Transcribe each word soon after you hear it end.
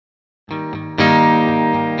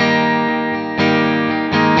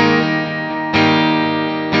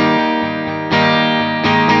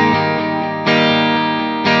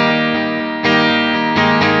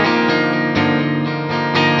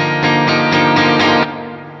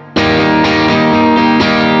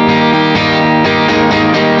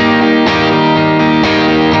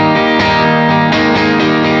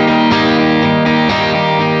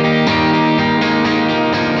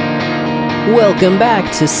Welcome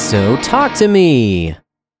back to So Talk to Me.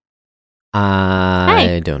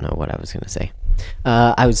 I don't know what I was going to say.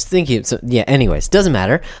 I was thinking, anyways, doesn't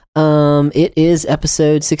matter. It is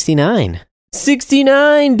episode 69.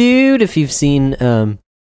 69, dude! If you've seen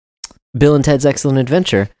Bill and Ted's Excellent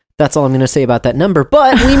Adventure, that's all I'm going to say about that number,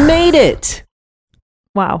 but we made it!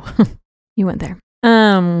 Wow. You went there.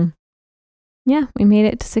 Yeah, we made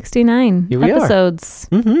it to 69 Here we episodes.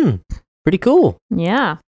 Mm-hmm. Pretty cool.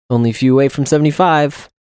 Yeah. Only a few away from 75.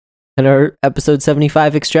 And our episode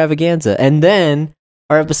 75 extravaganza. And then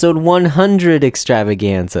our episode 100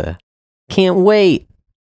 extravaganza. Can't wait.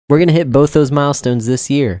 We're going to hit both those milestones this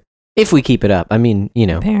year. If we keep it up. I mean, you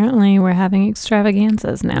know. Apparently, we're having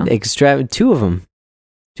extravaganzas now. Two of them.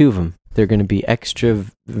 They're going to be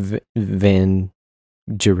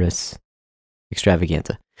extravagangerous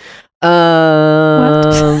extravaganza.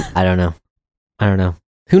 I don't know.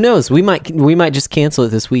 Who knows? We might just cancel it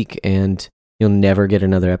this week and you'll never get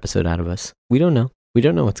another episode out of us. We don't know. We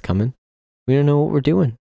don't know what's coming. We don't know what we're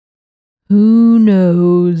doing. Who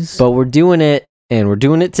knows? But we're doing it, and we're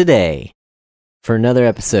doing it today for another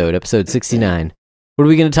episode 69. What are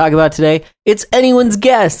we going to talk about today? It's anyone's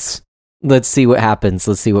guess. Let's see what happens.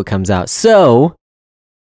 Let's see what comes out. So,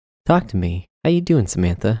 talk to me. How you doing,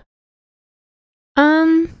 Samantha?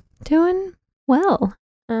 Doing well.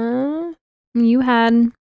 You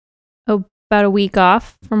had about a week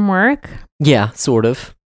off from work. Yeah, sort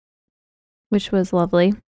of. Which was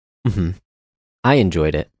lovely. Mm-hmm. I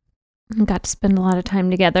enjoyed it. Got to spend a lot of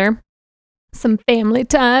time together. Some family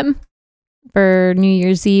time. For New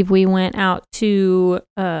Year's Eve, we went out to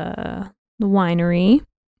the winery.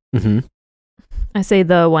 Mm-hmm. I say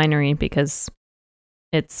the winery because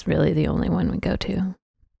it's really the only one we go to.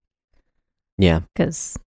 Yeah.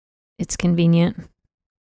 Because it's convenient.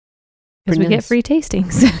 Because Pretty we nice. get free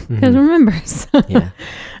tastings. Because we're members. Yeah.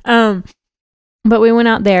 But we went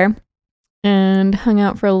out there and hung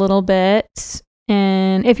out for a little bit.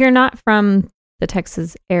 And if you're not from the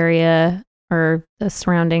Texas area or the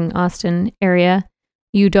surrounding Austin area,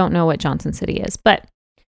 you don't know what Johnson City is. But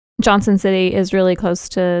Johnson City is really close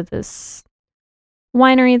to this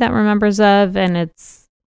winery that we're members of. And it's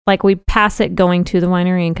like we pass it going to the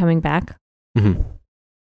winery and coming back. Mm-hmm.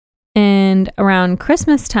 And around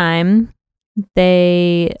Christmas time,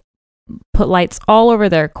 they put lights all over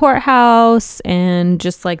their courthouse, and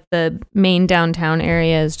just like the main downtown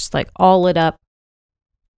area is just like all lit up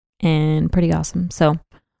and pretty awesome. So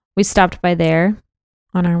we stopped by there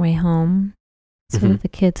on our way home so that the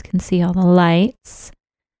kids can see all the lights.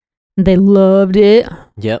 They loved it.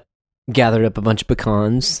 Yep. Gathered up a bunch of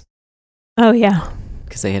pecans. Oh, yeah.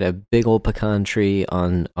 Because they had a big old pecan tree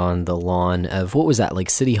on the lawn of, what was that, like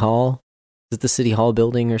City Hall? Is it the City Hall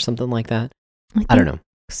building or something like that? I don't know.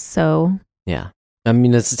 So. Yeah. I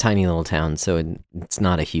mean, it's a tiny little town, so it's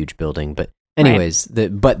not a huge building. But anyways,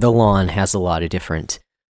 the lawn has a lot of different,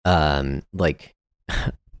 like,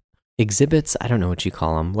 exhibits. I don't know what you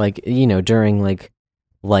call them. Like, you know, during, like,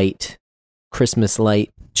 Christmas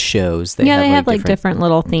light shows. They have different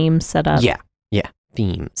little themes set up. Yeah.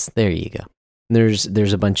 Themes. There you go.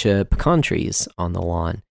 There's a bunch of pecan trees on the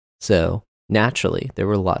lawn. So naturally, there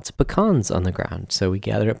were lots of pecans on the ground. So we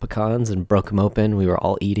gathered up pecans and broke them open. We were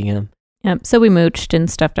all eating them. Yep. So we mooched and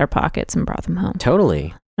stuffed our pockets and brought them home.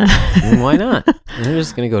 Totally. Why not? They're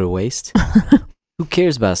just going to go to waste. Who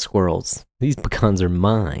cares about squirrels? These pecans are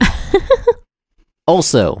mine.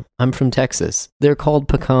 Also, I'm from Texas. They're called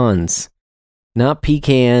pecans, not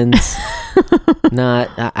pecans.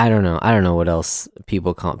 I don't know. I don't know what else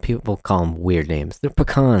people call them. People call them weird names. They're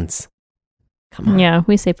pecans. Come on. Yeah,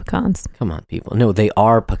 we say pecans. Come on, people. No, they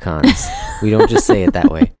are pecans. We don't just say it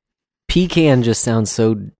that way. Pecan just sounds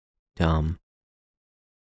so dumb.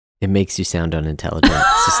 It makes you sound unintelligent.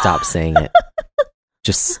 So stop saying it.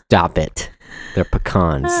 Just stop it. They're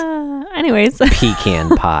pecans. Anyways.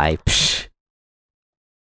 Pecan pie. Psh.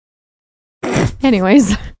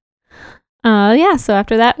 Anyways. Yeah, so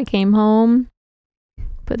after that, we came home,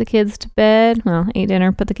 put the kids to bed. Well, ate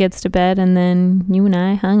dinner, put the kids to bed, and then you and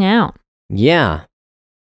I hung out. Yeah.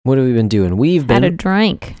 What have we been doing? Had a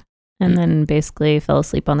drink, and then basically fell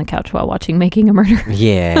asleep on the couch while watching Making a Murder.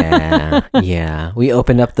 Yeah. We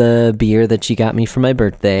opened up the beer that she got me for my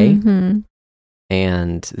birthday,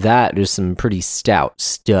 and that is some pretty stout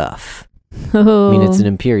stuff. Oh, I mean, it's an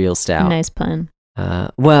imperial stout. Nice pun.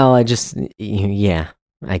 Well, I guess.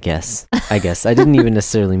 I didn't even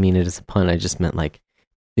necessarily mean it as a pun. I just meant like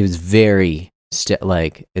it was very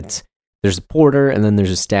there's a porter and then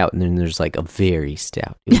there's a stout and then there's like a very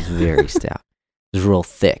stout. It was very stout. It was real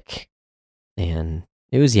thick and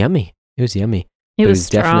it was yummy. It was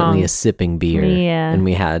strong. definitely a sipping beer. Yeah. And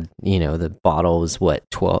we had, the bottle was what,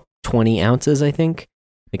 20 ounces, I think?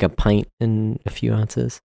 Like a pint and a few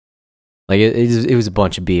ounces. Like it was a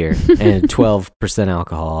bunch of beer and 12%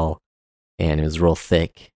 alcohol, and it was real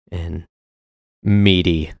thick and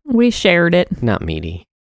meaty. We shared it. Not meaty,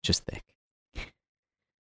 just thick.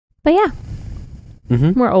 But yeah,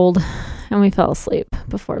 Mm-hmm. we're old and we fell asleep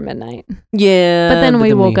before midnight. Yeah. But then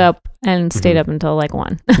we woke up and stayed up until like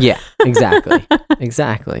 1. Yeah, exactly.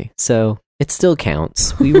 Exactly. So it still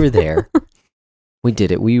counts. We were there. We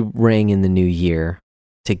did it. We rang in the new year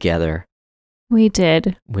together We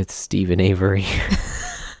did. with Stephen Avery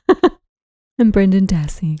And Brendan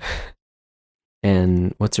Dassey.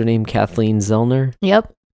 and what's her name? Kathleen Zellner.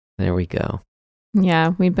 Yep. There we go.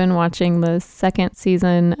 Yeah, we've been watching the 2nd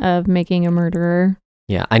season of Making a Murderer.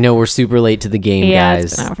 Yeah, I know we're super late to the game, guys.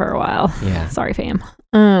 It's been out for a while. Yeah. Sorry, fam.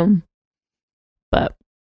 But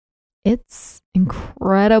it's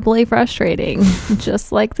incredibly frustrating,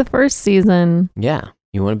 just like the first season. Yeah.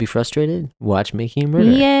 You want to be frustrated? Watch Making a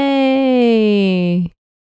Murderer. Yay!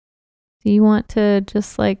 Do you want to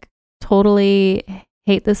just like totally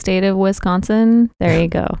hate the state of Wisconsin? There you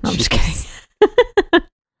go. No, I'm just kidding.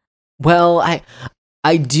 Well,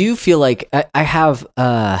 I do feel like I have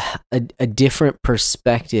a different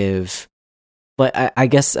perspective, but I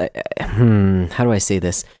guess how do I say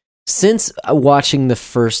this? Since watching the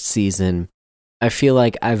first season, I feel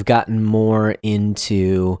like I've gotten more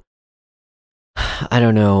into, I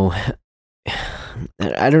don't know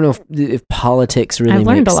if politics really I've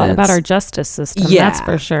learned makes a lot sense. about our justice system. Yeah. That's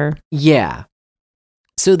for sure. Yeah.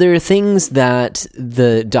 So there are things that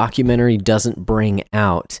the documentary doesn't bring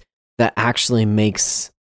out that actually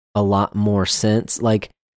makes a lot more sense. Like,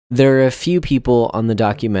 there are a few people on the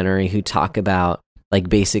documentary who talk about, like,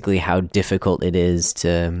 basically how difficult it is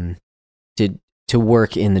to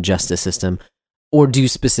work in the justice system or do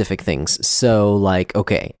specific things. So, like,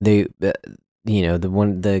 okay, they, the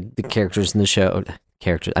characters in the show,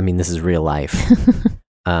 I mean, this is real life.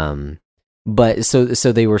 But so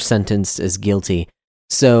they were sentenced as guilty.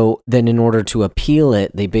 So then in order to appeal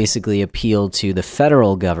it, they basically appeal to the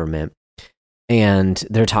federal government, and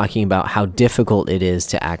they're talking about how difficult it is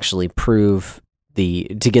to actually to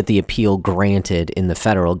get the appeal granted in the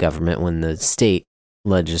federal government when the state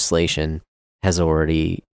legislation has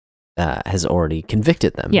already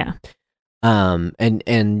convicted them. Yeah.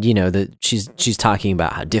 And she's talking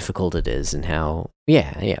about how difficult it is and how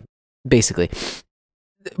basically.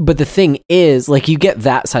 But the thing is, like, you get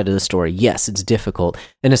that side of the story. Yes, it's difficult,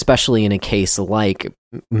 and especially in a case like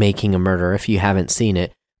Making a Murder, if you haven't seen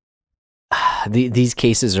it, these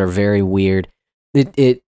cases are very weird.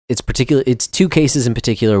 It's 2 cases in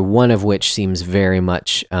particular, one of which seems very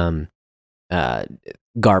much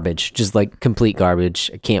garbage, just like complete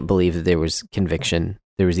garbage. I can't believe that there was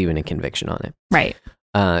even a conviction on it. Right.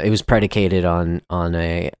 It was predicated on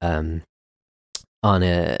a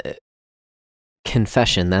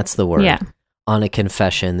confession. That's the word. Yeah. On a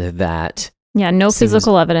confession that no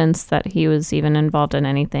physical evidence that he was even involved in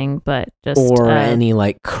anything, but just any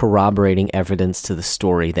like corroborating evidence to the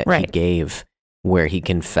story that he gave, where he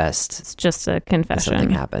confessed. It's just a confession. Something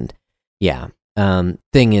happened. Yeah.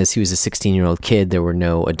 Thing is, he was a 16-year-old kid. There were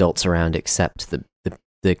no adults around except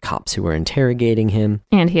the cops who were interrogating him,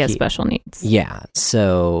 and he has special needs. Yeah.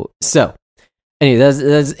 So. Anyway,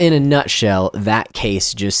 that's in a nutshell. That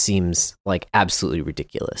case just seems like absolutely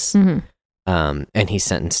ridiculous. Mm-hmm. And he's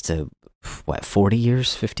sentenced to 40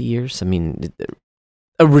 years, 50 years? I mean,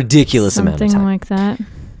 a ridiculous amount of time. Something like that.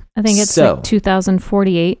 I think it's like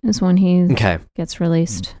 2048 is when he gets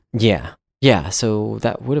released. Yeah. Yeah. So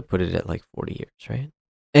that would have put it at like 40 years, right?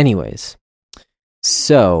 Anyways.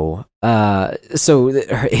 So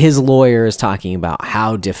his lawyer is talking about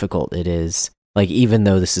how difficult it is. Like, even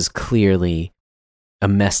though this is clearly a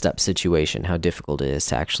messed up situation, how difficult it is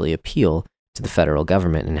to actually appeal to the federal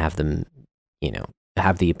government and have them,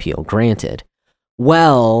 have the appeal granted.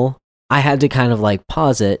 Well, I had to kind of like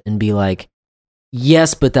pause it and be like,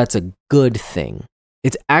 yes, but that's a good thing.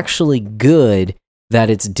 It's actually good that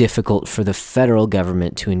it's difficult for the federal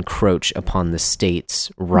government to encroach upon the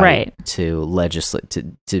state's right. To legislate,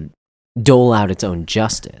 to dole out its own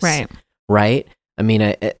justice. Right? I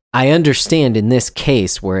mean, I understand in this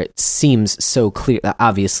case where it seems so clear.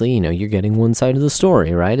 Obviously, you're getting one side of the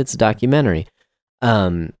story, right? It's a documentary.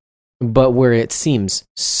 But where it seems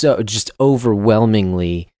so just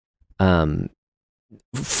overwhelmingly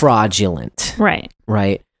fraudulent. Right.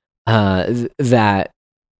 That,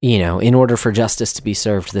 in order for justice to be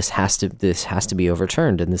served, this has to be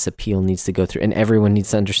overturned, and this appeal needs to go through, and everyone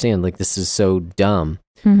needs to understand, like, this is so dumb.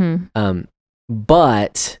 Mm-hmm.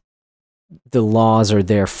 But the laws are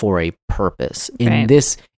there for a purpose. In Right.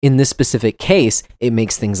 this specific case, it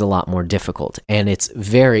makes things a lot more difficult, and it's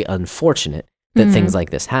very unfortunate that Mhm. things like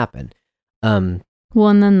this happen. Well,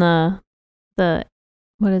 and then the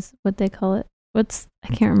what they call it? I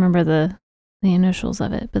can't remember the initials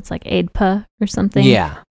of it, but it's like AIDPA or something.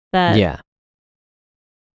 Yeah, That yeah,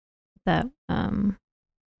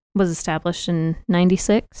 was established in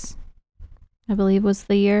 96, I believe was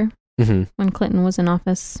the year hmm when Clinton was in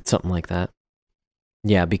office. something like that.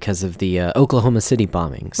 Yeah, because of the Oklahoma City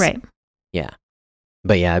bombings. Right.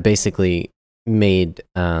 But yeah, it basically made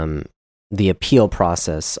the appeal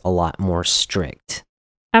process a lot more strict.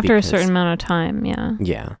 After Because- a certain amount of time,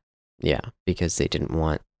 yeah. Yeah, because they didn't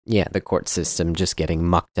want the court system just getting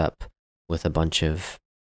mucked up with a bunch of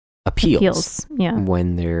appeals. Yeah.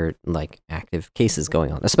 When there are like active cases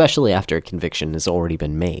going on, especially after a conviction has already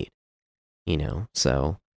been made.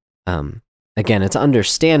 So again, it's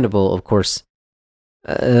understandable, of course.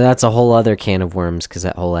 That's a whole other can of worms, because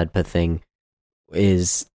that whole EDPA thing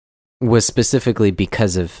was specifically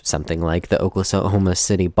because of something like the Oklahoma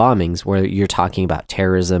City bombings, where you're talking about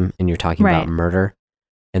terrorism and you're talking Right. about murder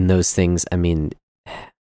and those things. I mean,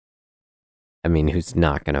 who's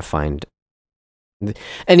not going to find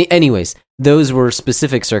anyways, those were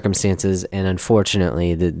specific circumstances, and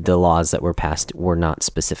unfortunately the laws that were passed were not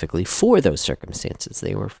specifically for those circumstances.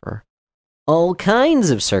 They were for all kinds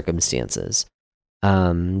of circumstances.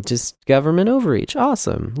 Just government overreach.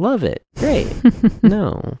 Awesome. Love it. Great.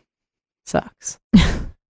 No. Sucks.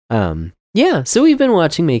 Yeah, so we've been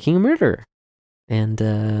watching Making a Murderer. And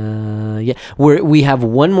we have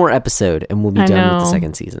one more episode and we'll be I done with the know.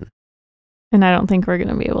 second season. And I don't think we're going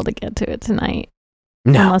to be able to get to it tonight.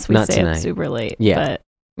 No, unless we not stay tonight. up super late. Yeah. But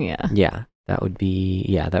yeah. Yeah, that would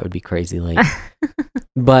be crazy late.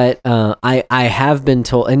 But I have been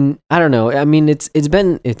told, and I don't know. I mean, it's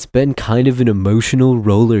been kind of an emotional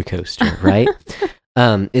roller coaster, right?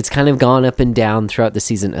 It's kind of gone up and down throughout the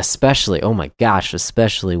season, especially. Oh my gosh,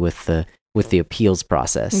 especially with the appeals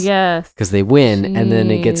process. Yes. Because they win, and then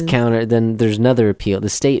it gets Jeez. countered. Then there's another appeal. The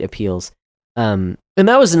state appeals. And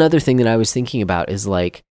that was another thing that I was thinking about. Is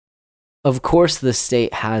like, of course, the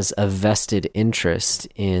state has a vested interest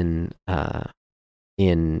in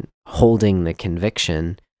holding the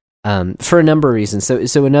conviction for a number of reasons.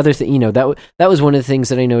 So another thing, that was one of the things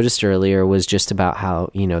that I noticed earlier, was just about how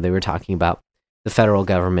they were talking about the federal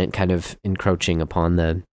government kind of encroaching upon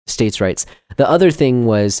the states' rights. The other thing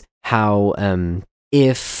was how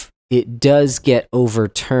if it does get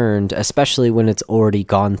overturned, especially when it's already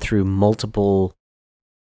gone through multiple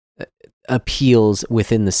appeals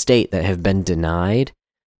within the state that have been denied.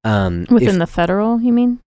 Within the federal, you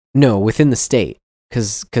mean? No, within the state,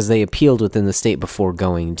 because they appealed within the state before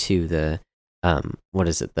going to the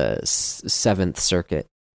the Seventh Circuit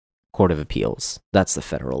Court of Appeals. That's the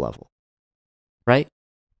federal level, right?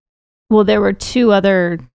 Well, there were two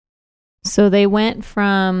other. So they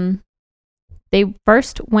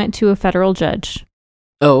first went to a federal judge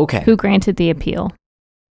Oh, okay. who granted the appeal.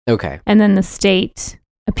 Okay. And then the state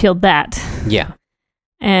appealed that. Yeah.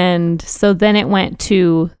 And so then it went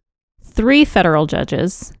to 3 federal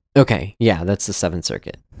judges. Okay. Yeah, that's the Seventh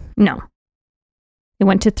Circuit. No. It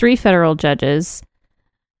went to 3 federal judges.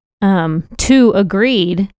 2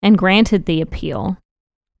 agreed and granted the appeal.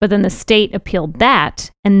 But then the state appealed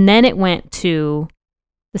that. And then it went to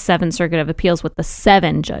the Seventh Circuit of Appeals with the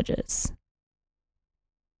 7 judges.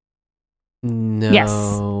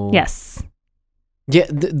 No. Yes. Yeah,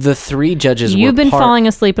 the 3 judges You've were been falling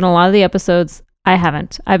asleep in a lot of the episodes. I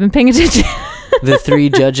haven't. I've been paying attention. The 3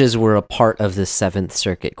 judges were a part of the Seventh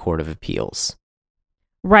Circuit Court of Appeals.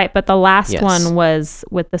 Right, but the last Yes. one was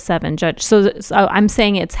with the 7 judges. So I'm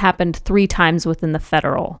saying it's happened 3 times within the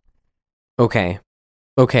federal. Okay.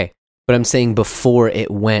 But I'm saying before it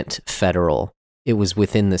went federal, it was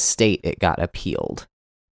within the state it got appealed.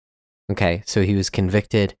 Okay, so he was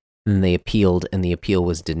convicted, and they appealed, and the appeal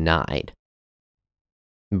was denied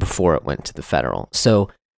before it went to the federal. So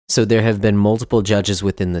there have been multiple judges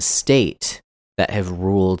within the state that have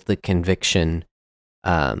ruled the conviction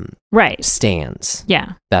Right. stands.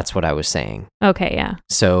 Yeah. That's what I was saying. Okay, yeah.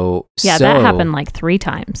 So Yeah, that happened like 3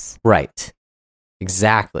 times. Right.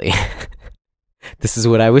 Exactly. This is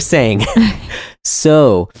what I was saying.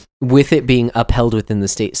 So, with it being upheld within the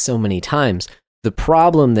state so many times, the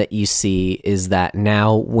problem that you see is that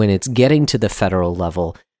now when it's getting to the federal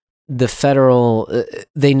level, the federal,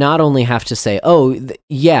 they not only have to say,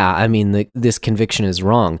 this conviction is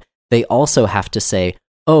wrong. They also have to say,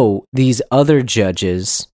 these other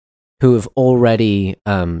judges who have already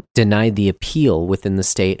denied the appeal within the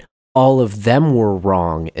state, all of them were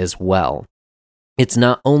wrong as well. it's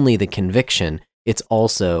not only the conviction, it's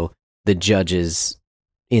also the judges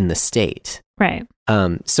in the state. Right.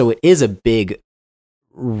 So it is a big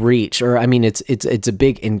reach, or I mean, it's a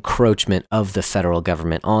big encroachment of the federal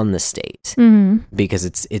government on the state, because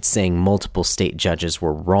it's saying multiple state judges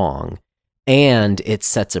were wrong, and it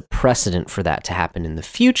sets a precedent for that to happen in the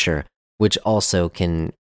future, which also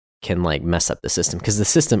can like mess up the system,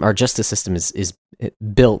 because our justice system is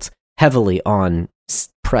built heavily on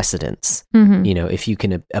precedents. You know, if you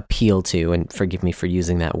can appeal to, and forgive me for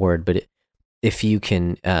using that word, but if you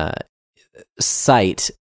can cite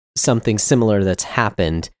something similar that's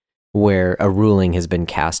happened where a ruling has been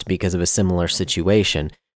cast because of a similar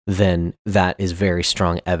situation, then that is very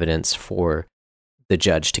strong evidence for the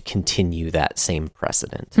judge to continue that same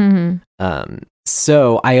precedent.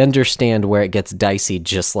 So I understand where it gets dicey,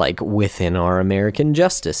 just like within our American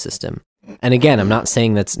justice system. And again, I'm not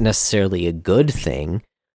saying that's necessarily a good thing.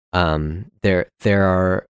 There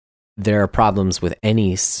are problems with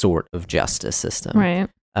any sort of justice system. Right.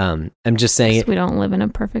 I'm just saying we don't live in a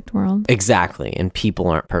perfect world. Exactly. And people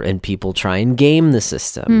aren't and people try and game the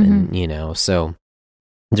system, and you know, so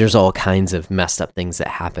there's all kinds of messed up things that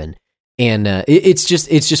happen. And it's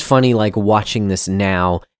just funny, like watching this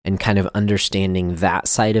now and kind of understanding that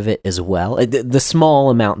side of it as well. The small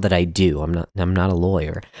amount that I do, I'm not a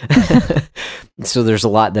lawyer, so there's a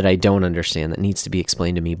lot that I don't understand that needs to be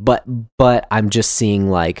explained to me. But I'm just seeing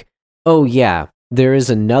like, oh yeah, there is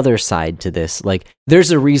another side to this. Like,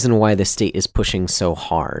 there's a reason why the state is pushing so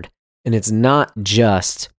hard, and it's not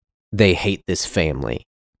just they hate this family.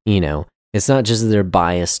 You know, it's not just they're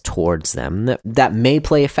biased towards them. That may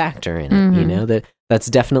play a factor in it. You know, that's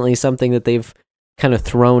definitely something that they've kind of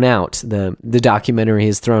thrown out. The documentary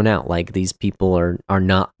has thrown out, like, these people are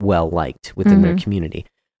not well liked within their community.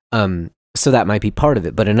 So that might be part of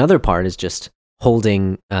it. But another part is just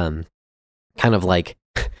holding, kind of like,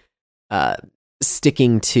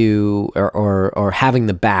 sticking to or having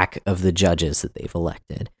the back of the judges that they've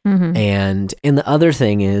elected. And the other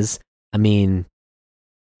thing is, I mean,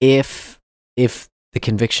 if the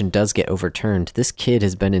conviction does get overturned, this kid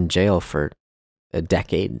has been in jail for a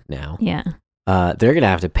decade now. Yeah. They're going to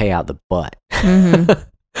have to pay out the butt.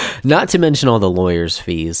 Not to mention all the lawyers'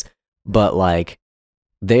 fees, but like,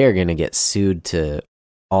 they are going to get sued to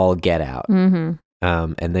all get out.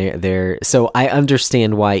 And they're so I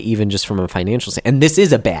understand why, even just from a financial standpoint, and this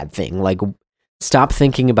is a bad thing. Like, stop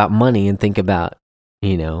thinking about money and think about,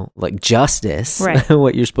 you know, like justice, right.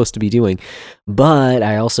 What you're supposed to be doing. But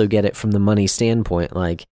I also get it from the money standpoint.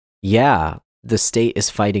 Like, yeah, the state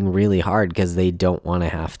is fighting really hard because they don't want to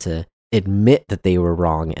have to admit that they were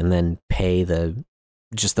wrong and then pay the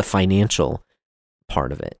financial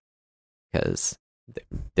part of it, because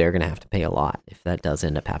they're going to have to pay a lot if that does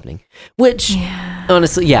end up happening. Which,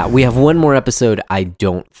 honestly, yeah, we have one more episode. I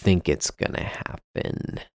don't think it's going to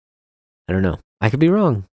happen. I don't know. I could be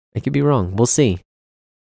wrong. We'll see.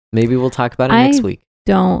 Maybe we'll talk about it next week.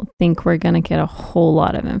 Don't think we're going to get a whole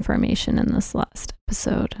lot of information in this last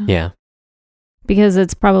episode. Yeah. Because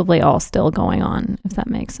it's probably all still going on, if that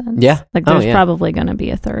makes sense. Yeah. Like, there's probably going to be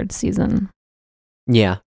a third season.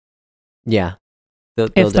 Yeah. Yeah.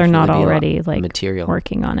 If they're not already like material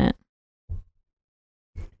working on it.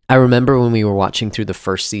 I remember when we were watching through the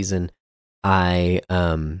first season, I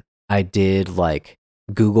did like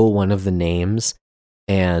Google one of the names,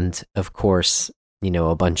 and of course, you know,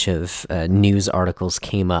 a bunch of news articles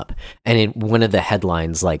came up, and one of the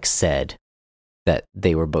headlines like said that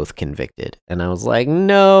they were both convicted, and I was like,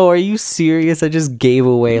 no, are you serious? I just gave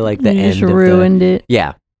away like the end. You just ruined it.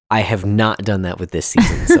 Yeah, I have not done that with this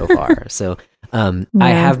season so far. So I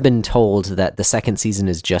have been told that the second season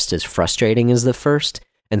is just as frustrating as the first,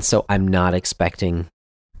 and so I'm not expecting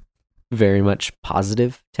very much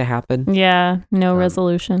positive to happen. Yeah, no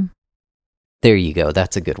resolution. There you go.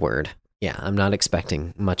 That's a good word. Yeah, I'm not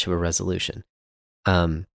expecting much of a resolution.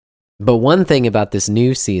 But one thing about this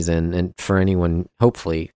new season, and for anyone,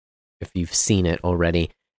 hopefully, if you've seen it already,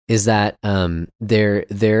 is that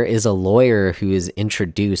there is a lawyer who is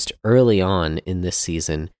introduced early on in this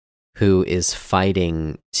season who is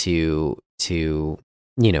fighting to you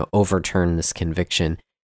know, overturn this conviction,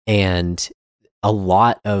 and a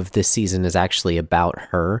lot of this season is actually about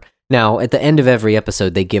her. Now, at the end of every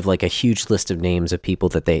episode, they give like a huge list of names of people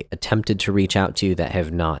that they attempted to reach out to that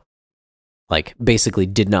have not, like, basically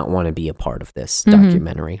did not want to be a part of this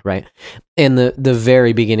documentary, right? And the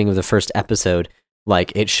very beginning of the first episode,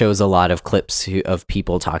 like, it shows a lot of clips of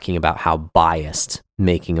people talking about how biased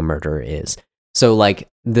Making a Murderer is. So, like,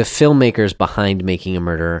 the filmmakers behind Making a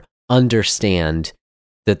Murderer understand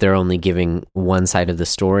that they're only giving one side of the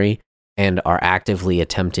story and are actively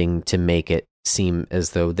attempting to make it seem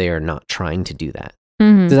as though they are not trying to do that.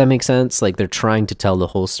 Mhm. Does that make sense? Like they're trying to tell the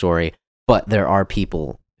whole story, but there are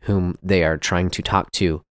people whom they are trying to talk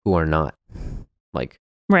to who are not, like,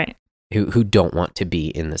 Right. who don't want to be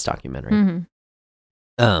in this documentary.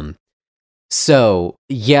 Mhm. So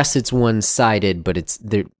yes, it's one-sided, but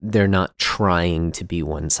they're not trying to be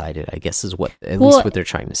one-sided, I guess is what at least what they're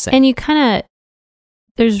trying to say. And you kind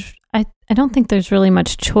of I don't think there's really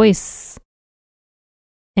much choice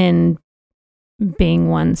in being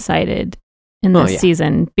one-sided in this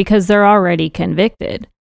season because they're already convicted.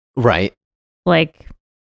 Right. Like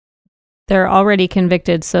they're already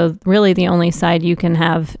convicted, so really the only side you can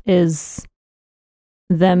have is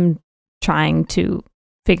them trying to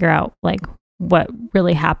figure out like what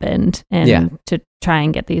really happened and to try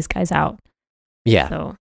and get these guys out. Yeah.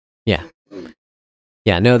 So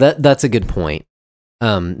yeah, no, that's a good point.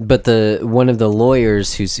 But one of the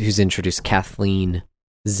lawyers who's introduced, Kathleen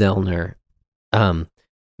Zellner,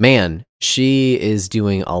 man, she is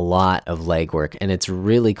doing a lot of legwork, and it's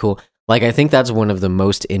really cool. Like, I think that's one of the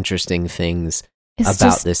most interesting things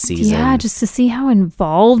about this season. Yeah, just to see how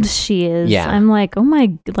involved she is. Yeah. I'm like, oh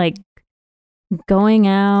my, like going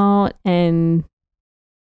out and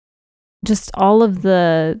just all of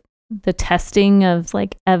the testing of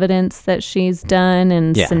like evidence that she's done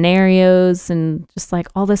and scenarios and just like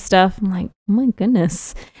all this stuff. I'm like, oh my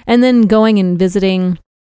goodness. And then going and visiting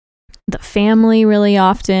the family really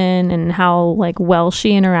often and how like well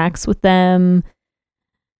she interacts with them.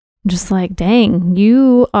 Just like, dang,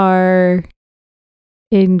 you are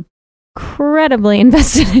incredibly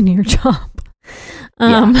invested in your job.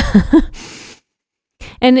 And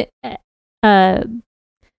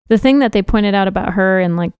the thing that they pointed out about her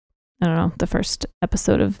in like, I don't know, the first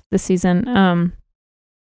episode of the season,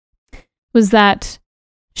 was that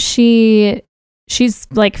she's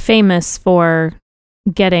like famous for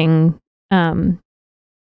getting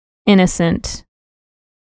innocent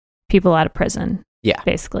people out of prison. Yeah.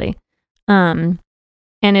 Basically. And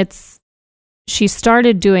she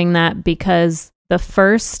started doing that because the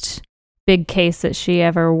first big case that she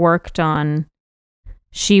ever worked on,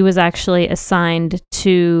 she was actually assigned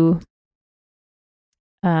to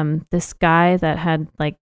this guy that had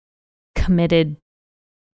like committed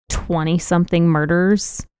 20 something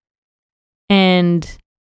murders, and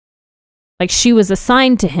like she was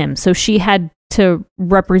assigned to him, so she had to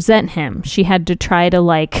represent him. She had to try to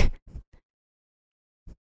like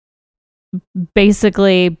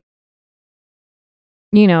basically,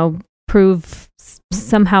 you know,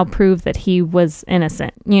 somehow prove that he was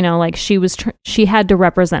innocent. You know, like she had to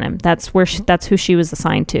represent him. That's who she was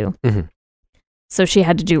assigned to. Mm-hmm. So she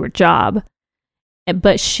had to do her job.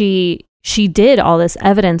 But she did all this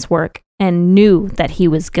evidence work and knew that he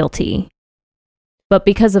was guilty. But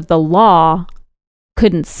because of the law,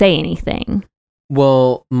 couldn't say anything.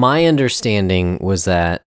 Well, my understanding was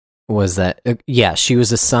that she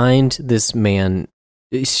was assigned this man.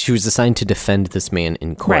 She was assigned to defend this man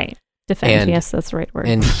in court. Right. Defend. Yes, that's the right word.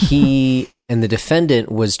 And the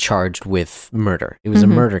defendant was charged with murder. It was a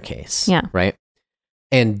murder case. Yeah. Right.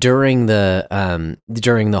 And during the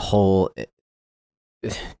whole,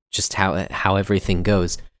 just how everything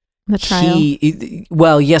goes. The trial.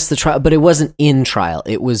 The trial, but it wasn't in trial.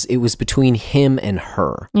 It was between him and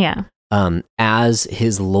her. Yeah. As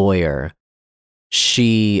his lawyer,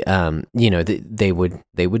 she, they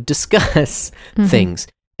would discuss things,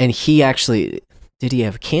 and he actually, did he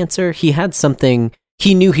have cancer? He had something.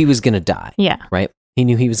 He knew he was going to die. Yeah. Right. He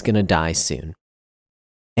knew he was going to die soon,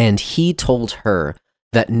 and he told her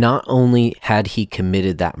that not only had he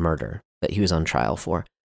committed that murder that he was on trial for,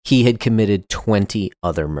 he had committed 20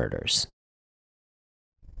 other murders.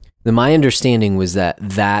 My understanding was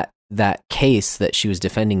that case that she was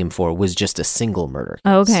defending him for was just a single murder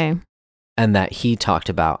case. Okay. And that he talked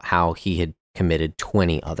about how he had committed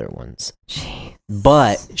 20 other ones. Jeez.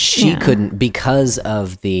 But she couldn't, because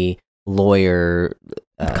of the lawyer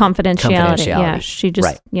confidentiality. Yeah, she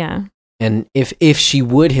just, right. And if she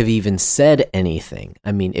would have even said anything,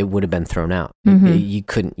 I mean, it would have been thrown out. You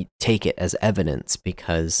couldn't take it as evidence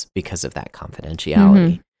because of that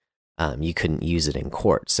confidentiality. You couldn't use it in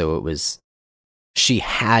court. So she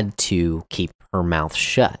had to keep her mouth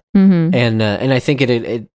shut. And I think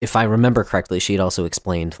it, if I remember correctly, she had also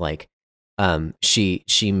explained like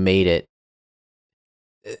she made it.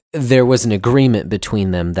 There was an agreement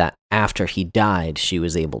between them that after he died, she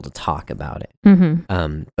was able to talk about it,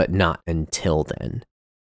 but not until then.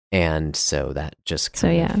 And so that just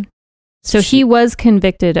kind of So he was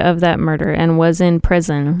convicted of that murder and was in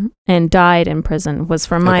prison and died in prison, was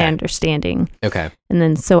from my understanding. Okay. And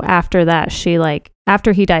then so after that,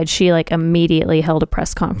 after he died, she immediately held a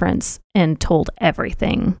press conference and told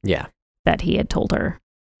everything that he had told her.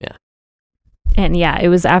 Yeah. And it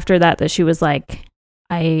was after that she was like,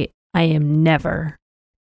 I am never,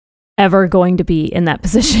 ever going to be in that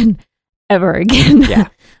position ever again. Yeah.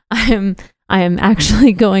 I am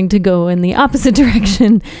actually going to go in the opposite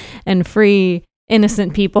direction and free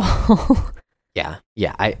innocent people. Yeah.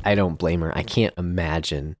 I don't blame her. I can't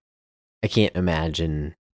imagine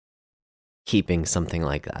keeping something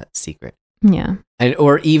like that secret. Yeah. And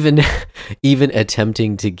or even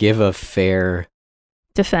attempting to give a fair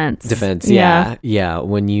defense. Yeah.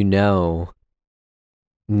 When you know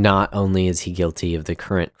not only is he guilty of the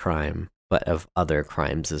current crime, but of other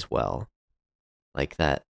crimes as well. Like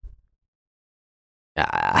that.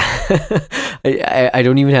 I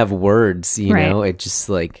don't even have words, you know. It just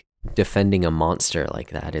like defending a monster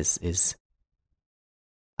like that is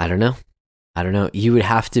I don't know. You would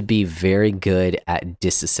have to be very good at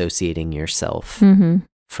disassociating yourself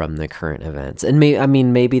from the current events. And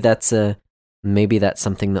maybe that's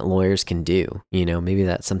something that lawyers can do, you know. Maybe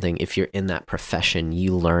that's something, if you're in that profession,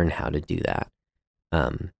 you learn how to do that.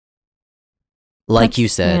 Like you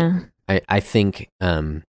said, I think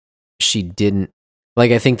she didn't.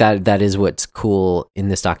 Like, I think that is what's cool in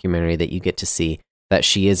this documentary, that you get to see that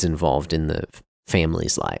she is involved in the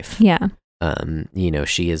family's life. Yeah. You know,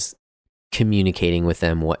 she is communicating with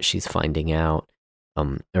them what she's finding out,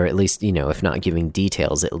 or at least, you know, if not giving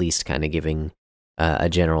details, at least kind of giving a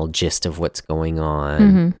general gist of what's going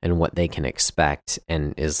on and what they can expect,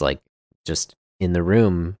 and is like just in the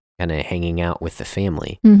room kind of hanging out with the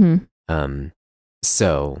family.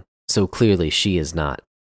 So clearly she is not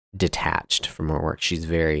detached from her work. She's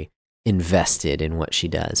very invested in what she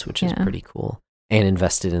does, which is pretty cool, and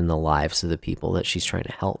invested in the lives of the people that she's trying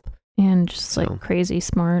to help, and just like crazy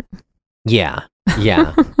smart. Yeah.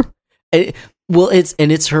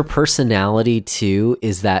 It's her personality too,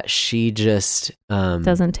 is that she just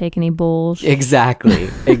doesn't take any bullshit. Exactly.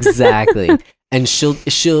 And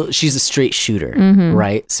she's a straight shooter,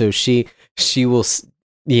 right? So she will,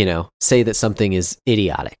 you know, say that something is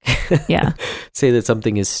idiotic. Yeah. Say that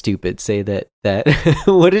something is stupid. Say that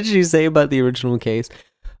what did she say about the original case?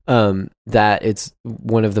 That it's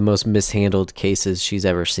one of the most mishandled cases she's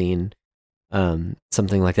ever seen.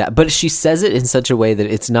 Something like that. But she says it in such a way that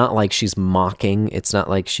it's not like she's mocking. It's not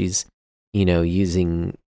like she's, you know,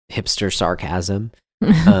 using hipster sarcasm.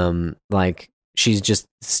 Like she's just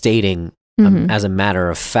stating as a matter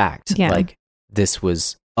of fact, like this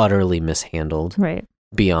was utterly mishandled, right,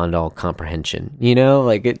 beyond all comprehension. You know,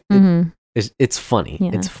 like it's funny.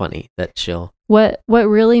 Yeah. It's funny that she'll. What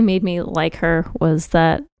really made me like her was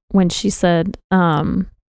that when she said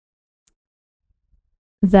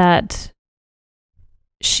that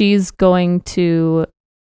she's going to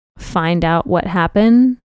find out what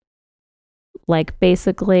happened, like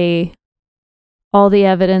basically all the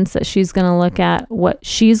evidence that she's going to look at, what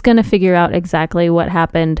she's going to figure out exactly what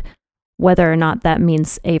happened, whether or not that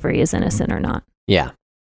means Avery is innocent or not. Yeah.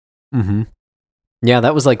 Yeah,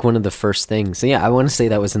 that was like one of the first things. So yeah, I want to say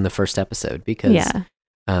that was in the first episode because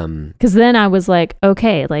then I was like,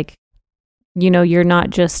 okay, like, you know, you're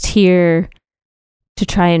not just here to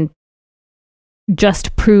try and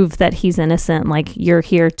just prove that he's innocent. Like, you're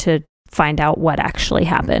here to find out what actually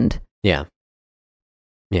happened. Yeah.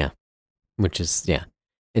 Which is,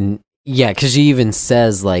 and because she even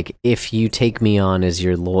says, like, if you take me on as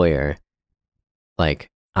your lawyer, like,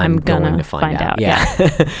 I'm going to find out.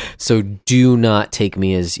 Yeah. So do not take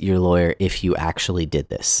me as your lawyer if you actually did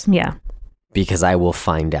this. Yeah. Because I will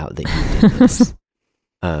find out that you did this.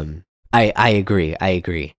 I agree.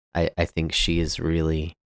 I think she is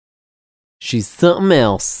really, she's something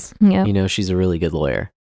else. Yeah. You know, she's a really good lawyer.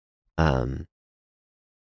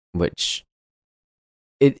 Which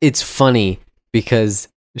it's funny because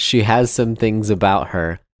she has some things about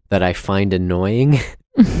her that I find annoying.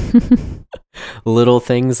 Little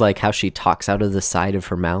things like how she talks out of the side of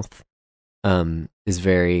her mouth is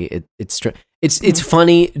very it's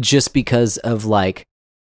funny just because of, like,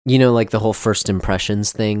 you know, like the whole first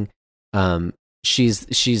impressions thing. She's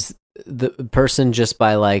the person just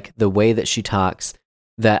by, like, the way that she talks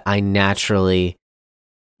that I naturally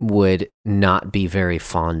would not be very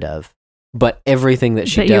fond of. But everything that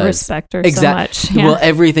she does, you respect her so much. Yeah. Well,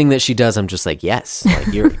 everything that she does, I'm just like, yes,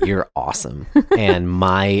 like you're awesome. And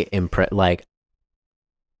my like,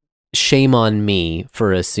 shame on me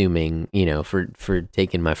for assuming, you know, for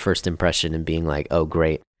taking my first impression and being like, oh,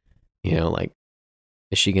 great, you know, like,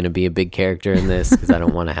 is she going to be a big character in this? Because I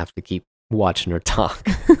don't want to have to keep watching her talk.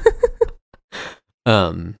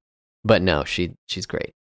 But no, she's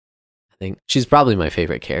great. I think she's probably my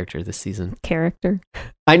favorite character this season. Character.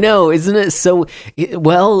 I know, isn't it so?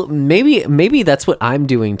 Well, maybe that's what I'm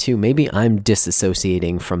doing too. Maybe I'm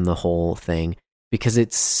disassociating from the whole thing because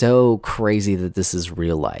it's so crazy that this is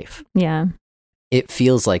real life. Yeah. It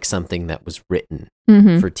feels like something that was written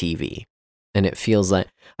Mm-hmm. for TV, and it feels like,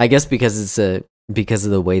 I guess because because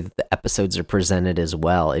of the way that the episodes are presented as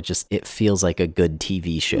well, it feels like a good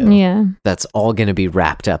TV show. Yeah. That's all going to be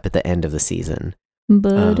wrapped up at the end of the season.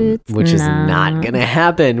 But Which is not going to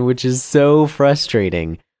happen, which is so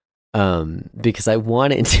frustrating. Because I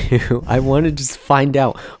wanted to just find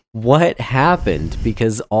out what happened,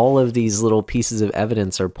 because all of these little pieces of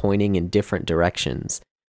evidence are pointing in different directions.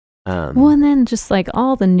 Well, and then just like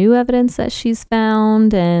all the new evidence that she's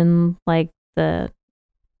found, and like the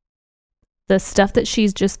stuff that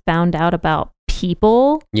she's just found out about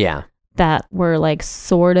people Yeah. that were like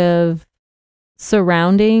sort of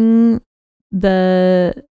surrounding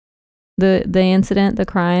the incident, the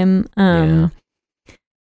crime. And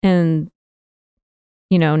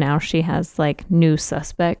you know, now she has like new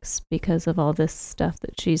suspects because of all this stuff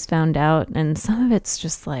that she's found out, and some of it's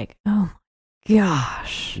just like, oh my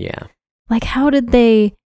gosh. Yeah. Like how did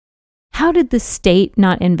the state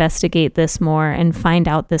not investigate this more and find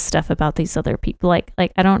out this stuff about these other people? Like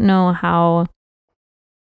I don't know how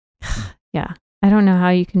yeah, I don't know how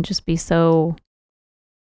you can just be so,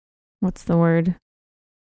 what's the word?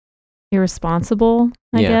 Irresponsible,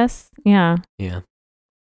 I guess. Yeah. Yeah.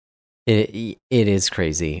 It is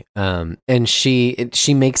crazy. And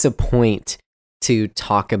she makes a point to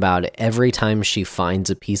talk about it every time she finds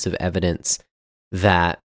a piece of evidence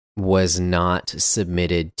that was not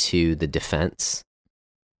submitted to the defense.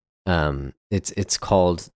 It's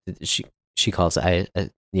called, she calls it, this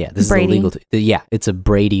is Brady. illegal. It's a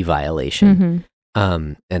Brady violation.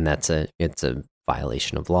 Mm-hmm. And it's a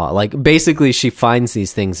violation of law. Like basically she finds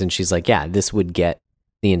these things and she's like, yeah, this would get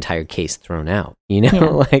the entire case thrown out, you know? Yeah.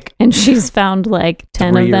 Like, and she's found like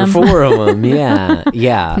 10 3 of them. or 4 of them. Yeah.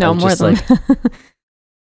 Yeah. No, of more just than like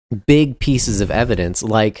big pieces of evidence,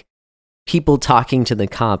 like people talking to the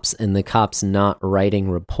cops and the cops not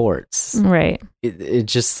writing reports. Right. It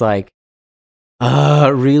just like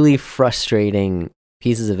really frustrating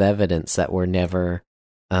pieces of evidence that were never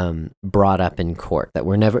brought up in court, that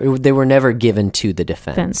they were never given to the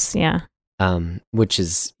defense. Yeah. Which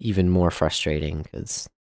is even more frustrating because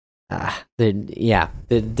the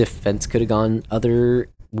defense could have gone other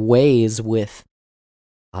ways with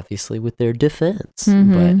their defense.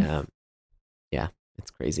 Mm-hmm. But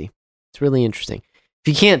it's crazy. It's really interesting. If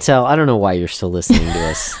you can't tell, I don't know why you're still listening to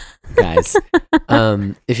us, guys.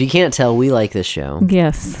 If you can't tell, we like this show.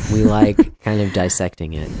 Yes. We like kind of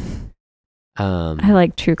dissecting it. I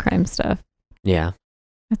like true crime stuff. Yeah.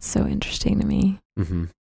 That's so interesting to me. Mm-hmm.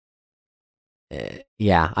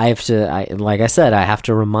 I have to. Like I said, I have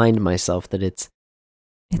to remind myself that it's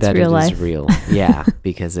that real it life. is real. Yeah,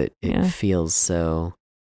 because it Yeah. feels so.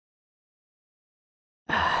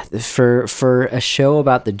 For a show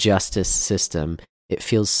about the justice system, it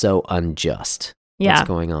feels so unjust. Yeah. What's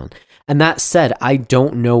going on? And that said, I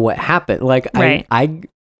don't know what happened. Like Right.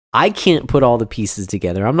 I can't put all the pieces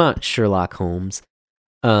together. I'm not Sherlock Holmes.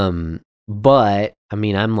 But I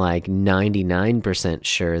mean, I'm like 99%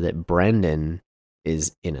 sure that Brendan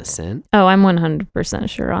is innocent. Oh, I'm 100%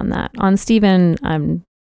 sure on that. On Steven, I'm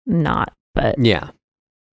not, but Yeah.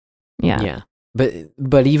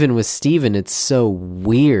 But even with Steven, it's so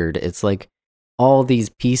weird. It's like all these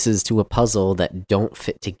pieces to a puzzle that don't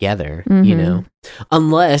fit together, you Mhm. know?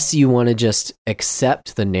 Unless you want to just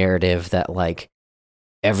accept the narrative that like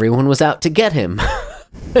everyone was out to get him.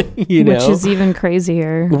 You know? Which is even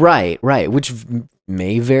crazier. Right, which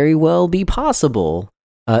may very well be possible.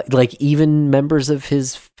 Like even members of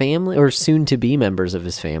his family, or soon to be members of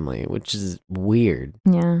his family, which is weird.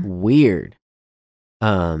 Yeah.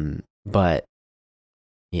 But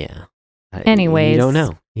yeah. Anyways. You don't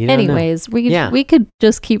know. Anyways, we could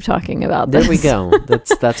just keep talking about this. There we go.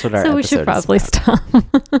 That's what our so episode we should probably is about. stop.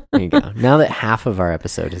 There you go. Now that half of our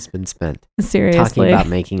episode has been spent Seriously. talking about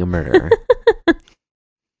making a murderer.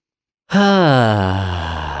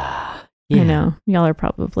 I know. Y'all are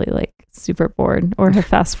probably like super bored or have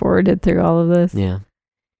fast forwarded through all of this. Yeah.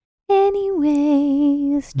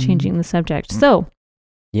 Anyways, changing the subject. So,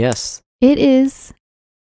 yes, it is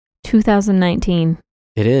 2019.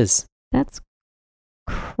 it is. That's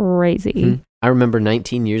crazy. Mm-hmm. I remember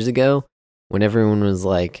 19 years ago when everyone was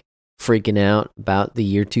like freaking out about the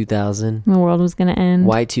year 2000. The world was going to end.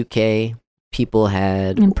 Y2K, people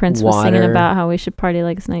had And Prince was water singing about how we should party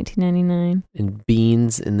like it's 1999. and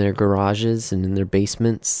beans in their garages and in their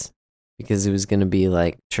basements because it was going to be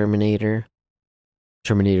like Terminator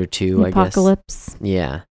 2, Apocalypse. I guess.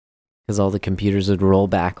 Yeah. Because all the computers would roll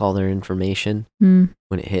back all their information Mm,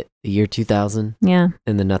 when it hit the year 2000 yeah.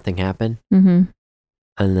 and then nothing happened. Mm-hmm.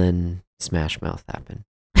 And then Smash Mouth happened.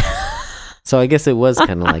 So I guess it was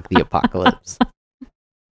kind of like the apocalypse.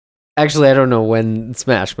 Actually, I don't know when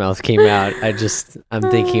Smash Mouth came out. I'm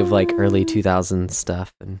thinking of like early 2000s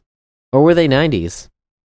stuff. Or were they 90s?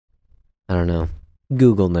 I don't know.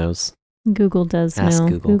 Google knows. Google does Ask know.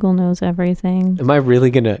 Google. Google knows everything. Am I really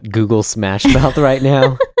going to Google Smash Mouth right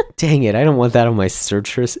now? Dang it. I don't want that on my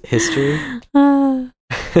search history.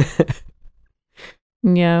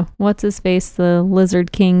 Yeah. What's his face? The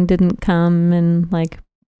Lizard King didn't come and like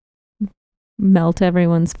melt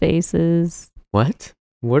everyone's faces. What?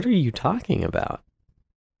 What are you talking about?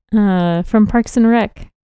 From Parks and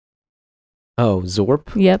Rec. Oh,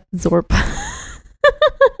 Zorp? Yep, Zorp.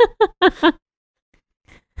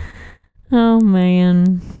 Oh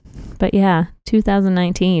man. But yeah,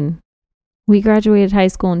 2019. We graduated high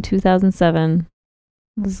school in 2007.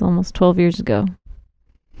 This is almost 12 years ago.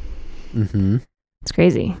 Mm-hmm. It's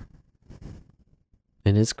crazy.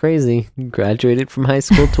 It is crazy. You graduated from high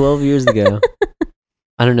school 12 years ago.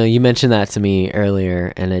 I don't know. You mentioned that to me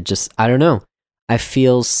earlier, and I don't know. I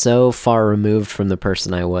feel so far removed from the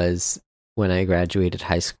person I was when I graduated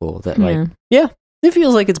high school that, it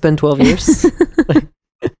feels like it's been 12 years.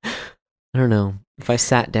 I don't know. If I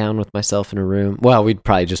sat down with myself in a room, well, we'd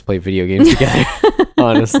probably just play video games together,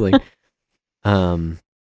 honestly.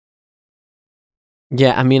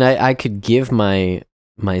 Yeah, I mean, I could give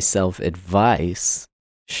myself advice,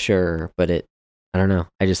 sure, but I don't know.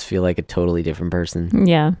 I just feel like a totally different person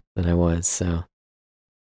Yeah. than I was, so.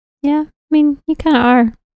 Yeah. I mean, you kind of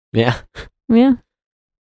are. Yeah. Yeah.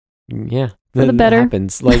 Yeah. For the That better.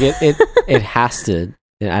 happens. Like, it has to,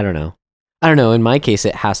 I don't know. In my case,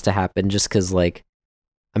 it has to happen just because, like,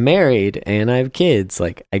 I'm married and I have kids.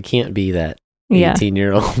 Like, I can't be that Yeah.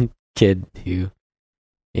 18-year-old kid who,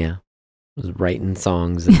 was writing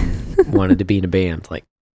songs and wanted to be in a band. Like,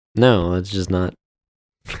 no, that's just not.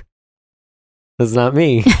 That's not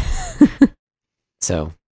me.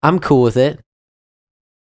 So I'm cool with it.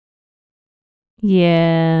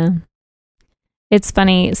 Yeah. It's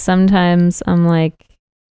funny. Sometimes I'm like,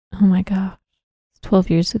 oh my gosh, it's 12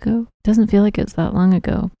 years ago. It doesn't feel like it's that long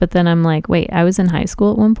ago. But then I'm like, wait, I was in high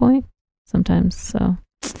school at one point sometimes. So,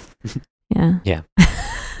 yeah. Yeah.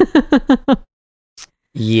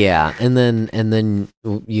 Yeah. And then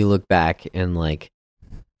you look back and, like,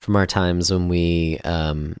 from our times when we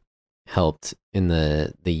helped in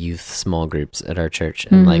the youth small groups at our church,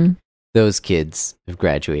 and like those kids have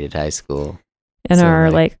graduated high school and so, are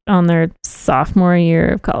like on their sophomore year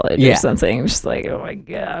of college Yeah. or something. Just like, oh my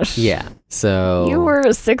gosh. Yeah. So You were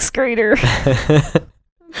a sixth grader.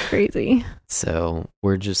 Crazy. So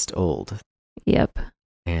we're just old, Yep.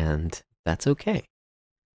 and that's okay.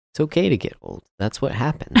 It's okay to get old. That's what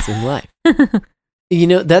happens in life.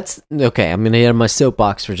 That's okay. I'm gonna get on my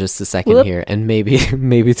soapbox for just a second Whoop. here, and maybe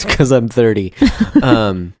it's because I'm 30.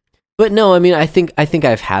 But no, I mean, I think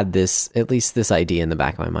I've had at least this idea in the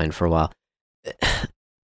back of my mind for a while.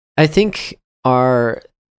 I think I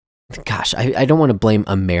don't want to blame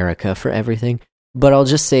America for everything, but I'll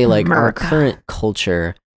just say, like, our America. current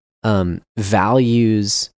culture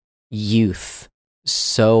values youth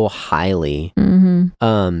so highly.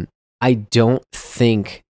 Mm-hmm. I don't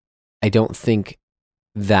think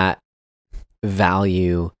that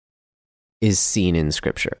value is seen in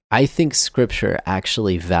Scripture. I think Scripture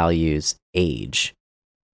actually values age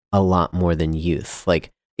a lot more than youth. Like,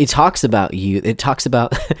 it talks about youth. It talks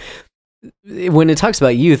about when it talks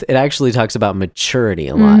about youth, it actually talks about maturity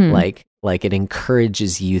a lot. Mhm. Like it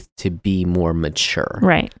encourages youth to be more mature.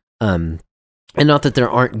 Right. And not that there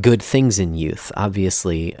aren't good things in youth.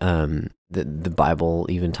 Obviously, the Bible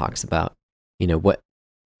even talks about,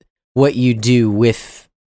 what you do with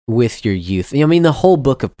your youth. I mean, the whole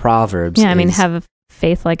book of Proverbs. Yeah, I mean, have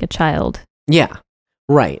faith like a child. Yeah,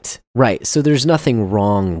 right. So there's nothing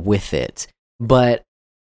wrong with it, but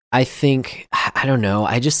I think, I don't know,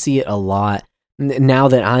 I just see it a lot now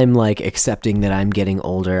that I'm, like, accepting that I'm getting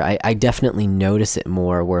older. I definitely notice it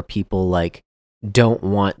more where people, like, don't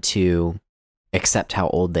want to accept how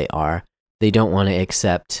old they are. They don't want to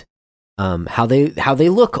accept how they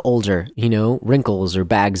look older, wrinkles or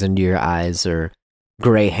bags under your eyes or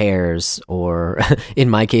gray hairs or in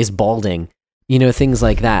my case balding, things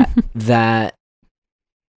like that. That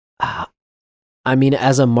I mean,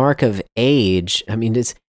 as a mark of age, I mean,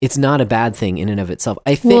 it's not a bad thing in and of itself.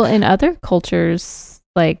 I think. Well, in other cultures,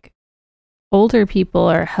 like older people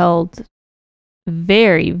are held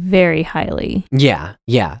very, very highly. Yeah,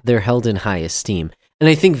 they're held in high esteem, and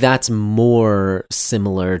I think that's more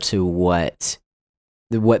similar to what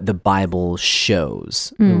the Bible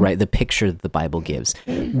shows, right? The picture that the Bible gives,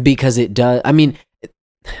 because it does. I mean,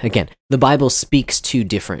 again, the Bible speaks to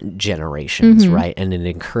different generations, right? And it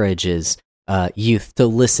encourages youth to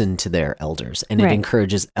listen to their elders, and it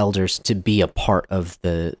encourages elders to be a part of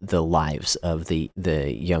the lives of the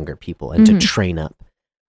younger people and to train up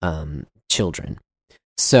children.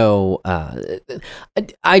 So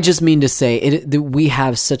I just mean to say we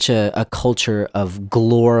have such a culture of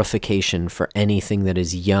glorification for anything that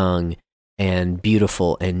is young and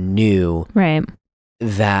beautiful and new, right?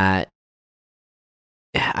 That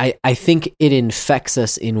I think it infects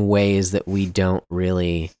us in ways that we don't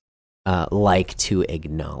really like to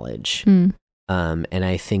acknowledge. And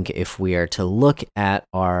I think if we are to look at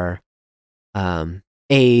our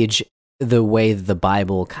age the way the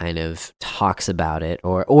Bible kind of talks about it,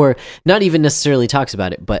 or not even necessarily talks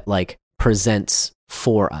about it, but like presents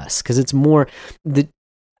for us, because it's more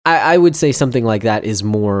I would say something like that is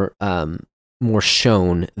more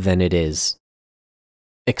shown than it is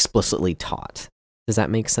explicitly taught. Does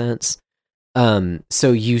that make sense?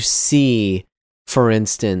 So you see, for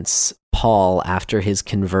instance, Paul, after his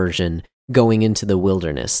conversion, going into the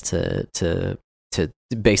wilderness to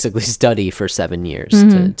basically study for 7 years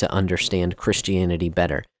to understand Christianity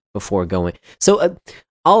better before going. So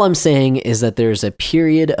all I'm saying is that there's a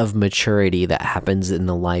period of maturity that happens in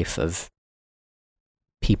the life of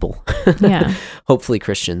people, hopefully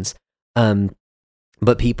Christians,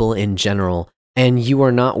 but people in general, and you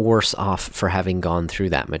are not worse off for having gone through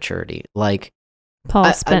that maturity. Like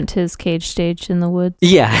Paul spent his cage stage in the woods.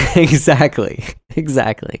 Yeah, exactly.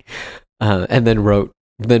 And then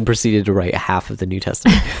proceeded to write half of the New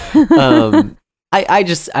Testament. I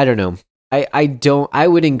don't know. I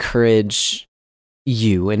would encourage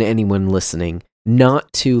you and anyone listening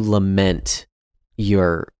not to lament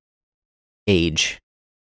your age,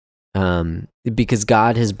 because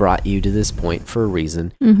God has brought you to this point for a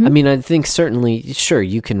reason. I mean, I think certainly, sure,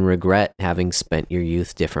 you can regret having spent your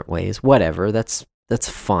youth different ways, whatever, that's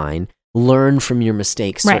fine. Learn from your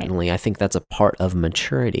mistakes, certainly. Right. I think that's a part of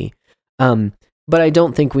maturity. But I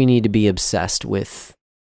don't think we need to be obsessed with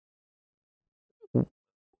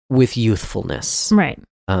youthfulness. Right.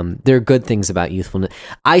 There are good things about youthfulness.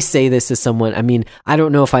 I say this as someone, I mean, I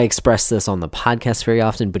don't know if I express this on the podcast very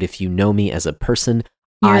often, but if you know me as a person,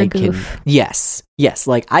 I can, yes,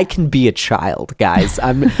 like I can be a child, guys.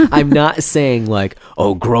 I'm not saying like,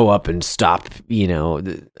 oh, grow up and stop, I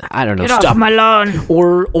don't know, get off my lawn,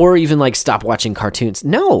 or even like stop watching cartoons.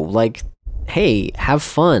 No, like, hey, have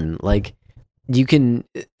fun. Like, you can,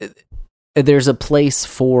 there's a place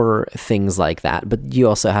for things like that, but you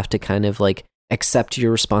also have to kind of like accept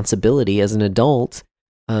your responsibility as an adult,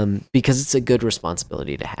 because it's a good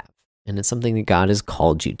responsibility to have, and it's something that God has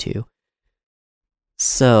called you to.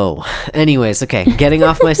 So, anyways, okay, getting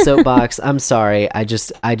off my soapbox. I'm sorry. I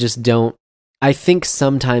just don't. I think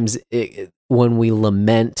sometimes when we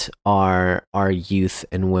lament our youth,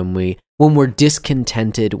 and when we're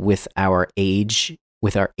discontented with our age,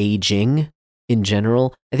 with our aging in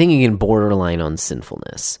general, I think it can borderline on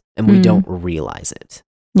sinfulness, and we don't realize it.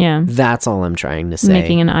 Yeah, that's all I'm trying to say.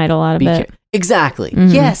 Making an idol out of it. Exactly.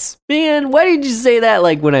 Yes, man. Why did you say that?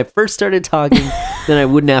 Like when I first started talking, then I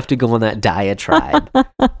wouldn't have to go on that diatribe.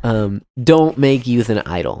 Don't make youth an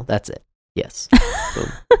idol. That's it. Yes.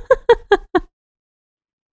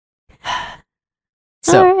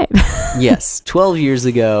 So, right. Yes, 12 years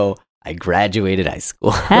ago, I graduated high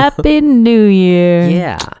school. Happy New Year.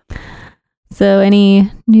 Yeah. So, any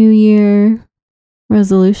New Year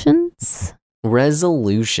resolutions? I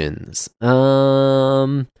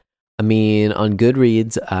mean, on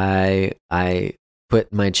Goodreads, I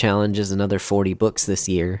put my challenge as another 40 books this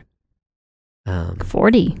year.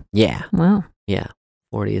 40? Yeah. Wow. Yeah.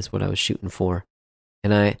 40 is what I was shooting for.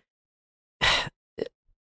 And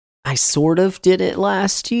I sort of did it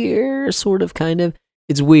last year, sort of, kind of.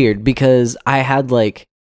 It's weird because I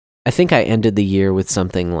think I ended the year with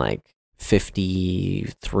something like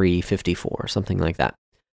 53, 54, something like that.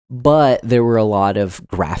 But there were a lot of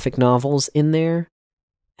graphic novels in there,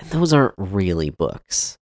 and those aren't really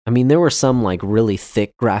books. I mean, there were some like really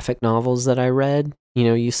thick graphic novels that I read,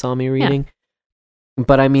 you saw me reading. Yeah.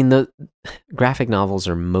 But I mean, the graphic novels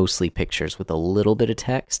are mostly pictures with a little bit of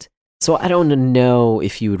text. So I don't know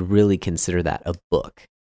if you would really consider that a book.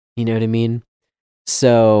 You know what I mean?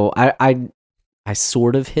 So I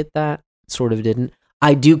sort of hit that, sort of didn't.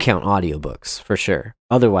 I do count audiobooks for sure.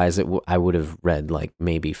 Otherwise, I would have read like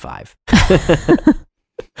maybe 5.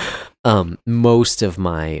 Most of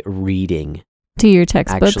my reading Do your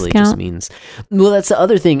textbooks actually count? just means. Well, that's the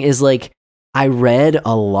other thing is like I read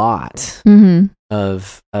a lot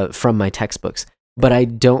of from my textbooks, but I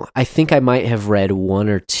think I might have read 1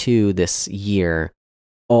 or 2 this year,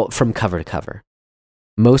 all from cover to cover.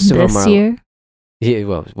 Most of them are This year?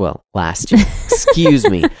 Yeah, well, last year. Excuse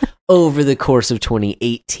me. Over the course of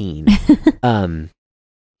 2018.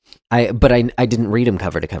 I didn't read them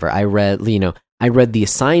cover to cover. I read the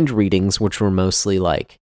assigned readings, which were mostly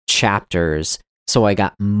like chapters. So I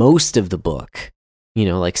got most of the book,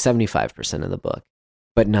 like 75% of the book,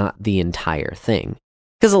 but not the entire thing.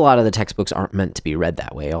 Because a lot of the textbooks aren't meant to be read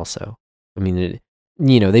that way also. I mean,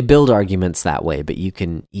 they build arguments that way, but you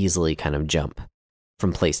can easily kind of jump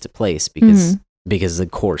from place to place because the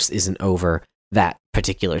course isn't over that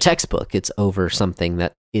particular textbook. It's over something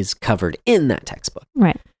that is covered in that textbook.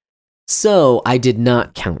 Right. So I did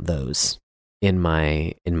not count those in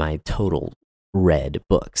my total read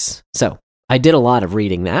books. So I did a lot of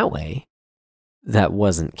reading that way that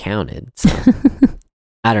wasn't counted. So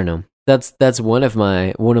I don't know. That's one of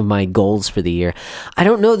my goals for the year. I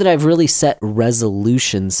don't know that I've really set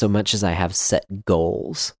resolutions so much as I have set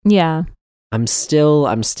goals. Yeah. I'm still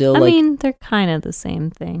I like, mean, they're kind of the same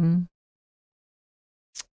thing.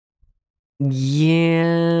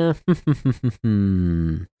 yeah.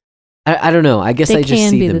 I don't know. I guess I just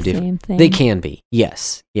see them different. They can be.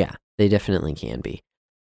 Yes. Yeah. They definitely can be.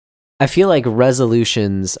 I feel like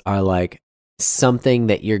resolutions are like something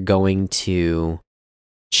that you're going to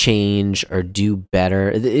change or do better.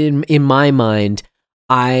 In my mind,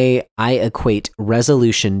 I equate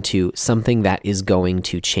resolution to something that is going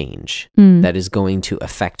to change, that is going to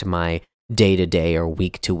affect my day-to-day or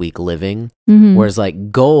week-to-week living. Whereas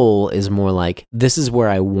like goal is more like, this is where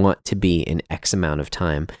I want to be in X amount of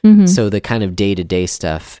time. So the kind of day-to-day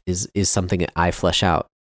stuff is something that I flesh out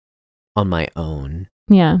on my own.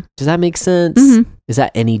 Yeah. Does that make sense? Is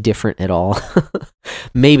that any different at all?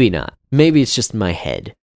 Maybe not. Maybe it's just in my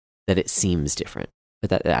head that it seems different. But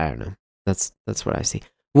that, I don't know. That's what I see.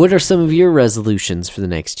 What are some of your resolutions for the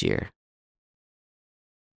next year?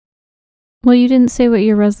 Well, you didn't say what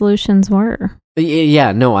your resolutions were.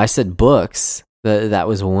 Yeah, no, I said books. That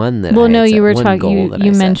was one that. Well, I no, had you set, were one talking. goal that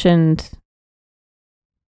You I set. mentioned.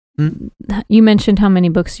 You mentioned how many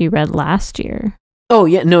books you read last year. Oh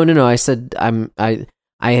yeah, no. I said my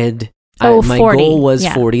 40. goal was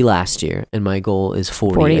Yeah. 40 last year, and my goal is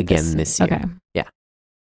 40 again this year. Okay.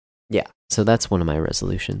 Yeah. So that's one of my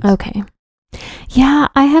resolutions. Okay. Yeah,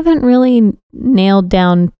 I haven't really nailed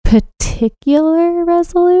down particular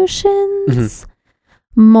resolutions.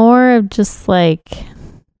 More of just like,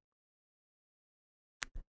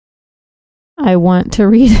 I want to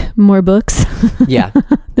read more books. Yeah.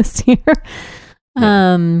 This year.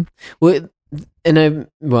 Yeah. Well,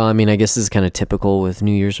 I mean, I guess this is kind of typical with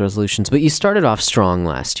New Year's resolutions, but you started off strong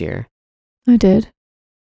last year. I did.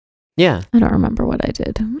 Yeah. I don't remember what I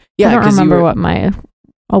did. Yeah, I don't remember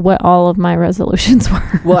what all of my resolutions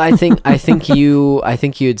were. Well, I think you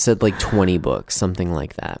had said like 20 books, something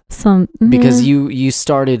like that. Because you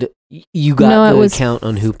started, you got the account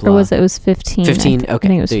on Hoopla. Or it was 15. 15. Okay, I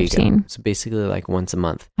think it was there 15. You go. So basically, like once a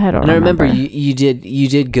month. I don't and remember. I remember you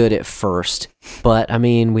did good at first, but I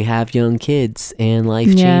mean, we have young kids and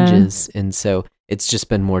life changes, and so it's just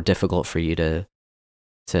been more difficult for you to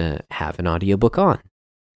have an audiobook on.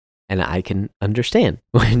 And I can understand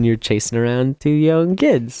when you're chasing around 2 young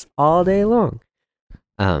kids all day long.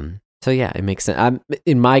 So yeah, it makes sense.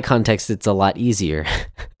 In my context, it's a lot easier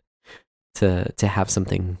to have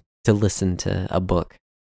something to listen to a book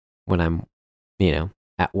when I'm,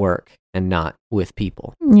 at work and not with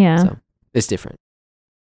people. Yeah. So it's different.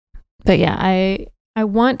 But yeah, I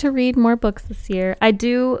want to read more books this year. I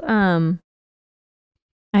do. I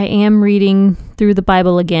am reading through the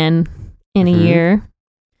Bible again in a year.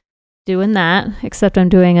 Doing that, except I'm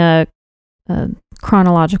doing a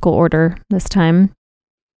chronological order this time.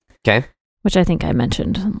 Okay. Which I think I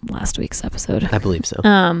mentioned in last week's episode. I believe so.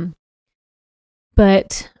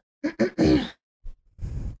 But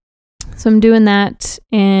so I'm doing that,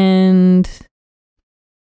 and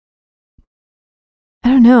I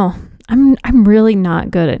don't know. I'm really not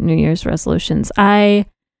good at New Year's resolutions. I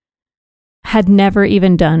had never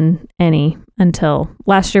even done any until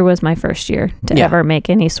last year was my first year to ever make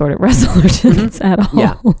any sort of resolutions at all.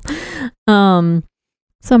 Yeah.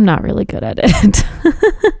 So I'm not really good at it.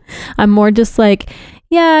 I'm more just like,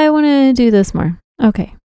 yeah, I want to do this more.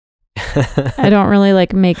 Okay. I don't really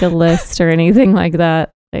like make a list or anything like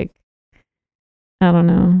that. Like, I don't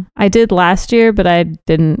know. I did last year, but I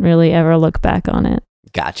didn't really ever look back on it.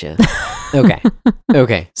 Gotcha. Okay.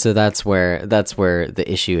 Okay. So that's where the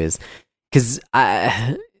issue is. Because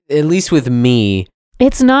at least with me,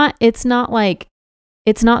 it's not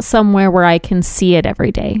somewhere where I can see it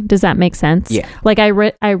every day. Does that make sense? Yeah. Like I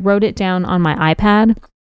wrote it down on my iPad,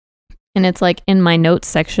 and it's like in my notes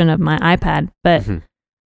section of my iPad, but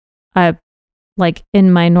I like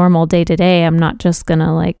in my normal day to day, I'm not just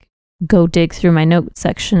gonna like go dig through my note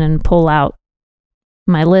section and pull out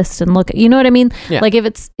my list and look at, you know what I mean? Yeah. Like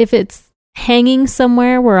if it's hanging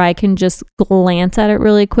somewhere where I can just glance at it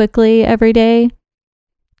really quickly every day,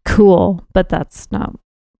 cool. But that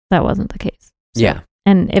wasn't the case. So, yeah.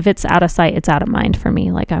 and if it's out of sight, it's out of mind for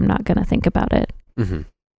me. Like I'm not gonna think about it. Mm-hmm.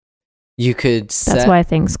 You could That's why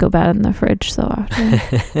things go bad in the fridge so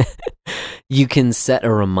often. You can set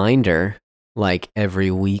a reminder like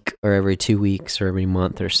every week or every 2 weeks or every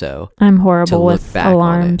month or so. I'm horrible with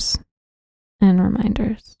alarms and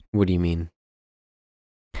reminders. What do you mean?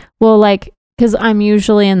 Well, like, because I'm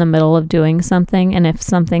usually in the middle of doing something, and if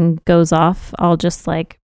something goes off, I'll just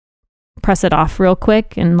like press it off real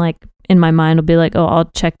quick, and like in my mind will be like, oh,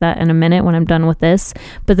 I'll check that in a minute when I'm done with this,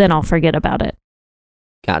 but then I'll forget about it.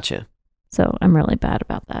 Gotcha. So I'm really bad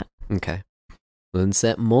about that. Okay. Then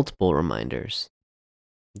set multiple reminders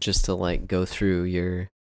just to like go through your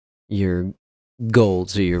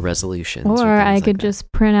goals or your resolutions. Or I could just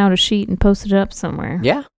print out a sheet and post it up somewhere.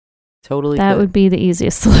 Yeah, totally. That would be the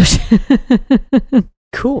easiest solution.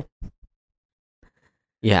 Cool.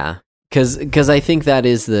 Yeah, because I think that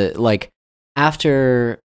is the, like,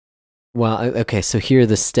 after, well, okay, so here are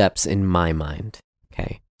the steps in my mind,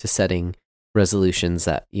 okay, to setting resolutions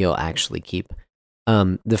that you'll actually keep.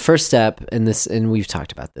 The first step, and we've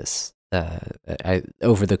talked about this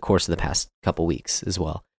over the course of the past couple weeks as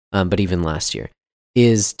well, but even last year,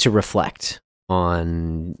 is to reflect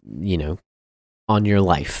on, on your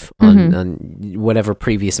life, on whatever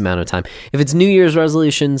previous amount of time. If it's New Year's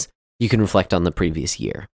resolutions, you can reflect on the previous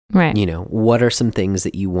year. Right. What are some things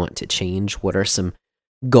that you want to change? What are some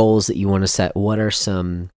goals that you want to set? What are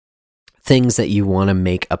some things that you want to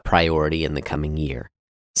make a priority in the coming year?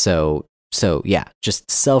 So yeah,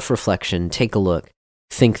 just self-reflection, take a look,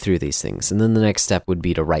 think through these things. And then the next step would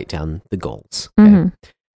be to write down the goals. Okay? Mm-hmm.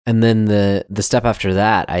 And then the step after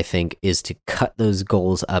that, I think, is to cut those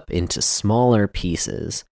goals up into smaller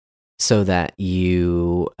pieces so that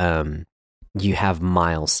you have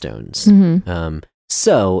milestones. Mm-hmm.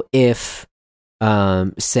 So if,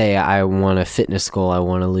 say I want a fitness goal, I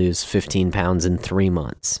want to lose 15 pounds in 3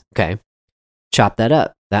 months. Okay. Chop that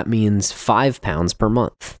up. That means 5 pounds per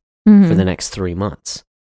month for the next 3 months.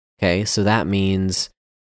 Okay. So that means,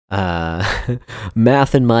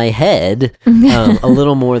 math in my head, a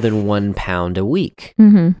little more than 1 pound a week,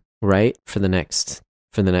 right? For the next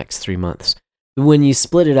 3 months. When you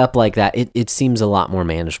split it up like that, it seems a lot more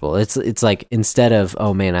manageable. It's like, instead of,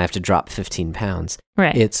 oh man, I have to drop 15 pounds.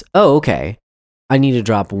 Right. It's, oh, okay, I need to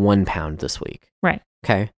drop 1 pound this week. Right.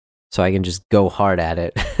 Okay. So I can just go hard at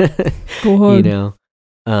it, go hard.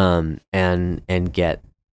 And get,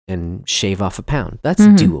 and shave off a pound. That's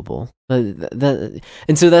doable.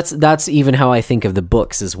 And so that's even how I think of the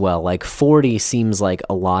books as well. Like 40 seems like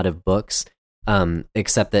a lot of books,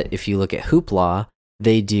 except that if you look at Hoopla,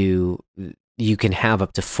 you can have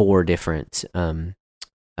up to 4 different.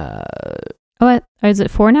 Is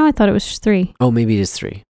it 4 now? I thought it was 3. Oh, maybe it is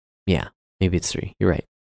 3. Yeah, maybe it's 3. You're right.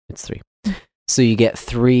 It's 3. So you get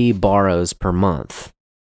 3 borrows per month.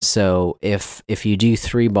 So if you do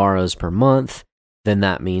 3 borrows per month, then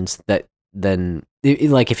that means that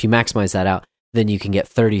like if you maximize that out, then you can get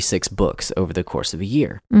 36 books over the course of a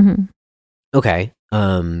year. Mm-hmm. Okay.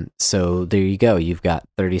 So there you go. You've got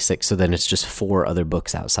 36. So then it's just 4 other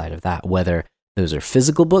books outside of that, whether those are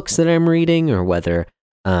physical books that I'm reading or whether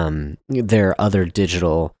there are other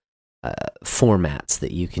digital formats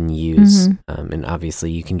that you can use. And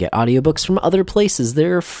obviously you can get audiobooks from other places.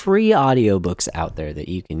 There are free audiobooks out there that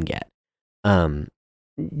you can get.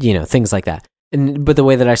 Things like that. But the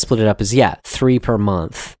way that I split it up is, 3 per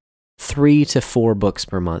month, 3 to 4 books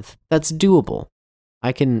per month. That's doable.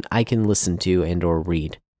 I can listen to and or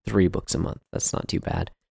read 3 books a month. That's not too bad.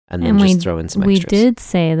 And then just throw in some extras. We did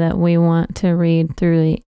say that we want to read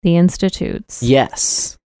through the institutes.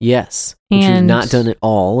 Yes. Which we've not done it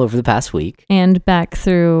all over the past week. And back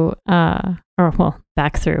through, but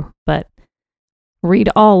read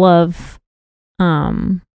all of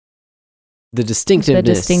the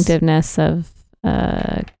distinctiveness of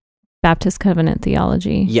Baptist Covenant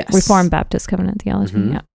theology. Yes. Reformed Baptist Covenant theology.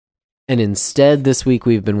 Mm-hmm. Yeah. And instead, this week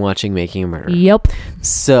we've been watching Making a Murderer. Yep.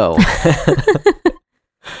 So,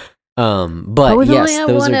 But we've yes, only had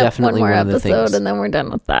those are one definitely more one of the episode, things. and then we're done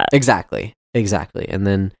with that. Exactly. And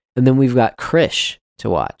then we've got Krish to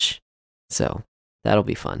watch. So that'll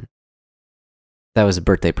be fun. That was a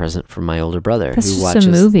birthday present from my older brother That's who just watches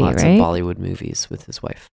a movie, lots right? of Bollywood movies with his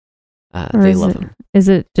wife. Or They is love it- them. Is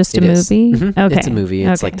it just a It is. movie? Mhm. Okay. It's a movie.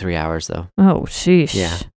 It's Okay. like 3 hours though. Oh, sheesh.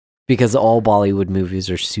 Yeah. Because all Bollywood movies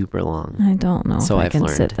are super long. I don't know So if I I've can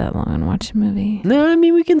learned. sit that long and watch a movie. No, I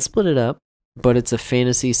mean we can split it up, but it's a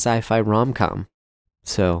fantasy sci-fi rom-com.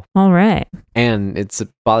 So, All right. and it's a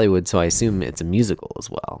Bollywood, so I assume it's a musical as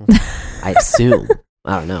well. I assume.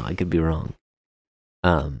 I don't know. I could be wrong.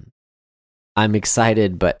 I'm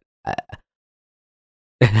excited, but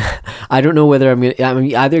I don't know whether I'm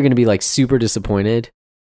either going to be like super disappointed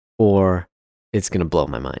or it's going to blow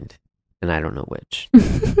my mind, and I don't know which.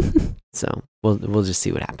 So we'll just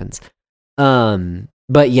see what happens.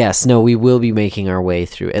 But yes, no, we will be making our way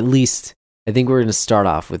through. At least I think we're going to start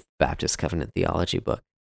off with Baptist Covenant Theology book.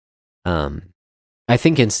 I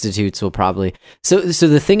think Institutes will probably. So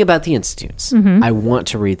the thing about the Institutes, Mhm. I want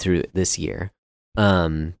to read through it this year.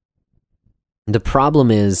 The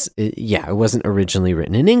problem is, it wasn't originally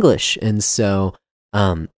written in English, and so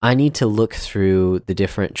I need to look through the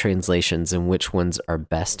different translations and which ones are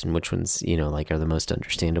best and which ones are the most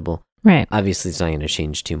understandable. Right. Obviously, it's not going to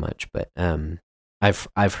change too much, but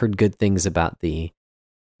I've heard good things about the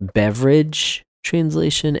Beveridge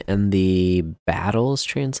translation and the Battles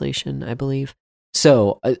translation, I believe.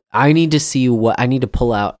 So I need to see I need to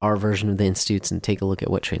pull out our version of the Institutes and take a look at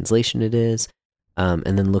what translation it is, and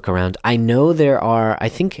then look around. I know there are. I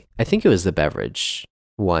think it was the Beveridge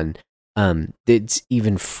one. It's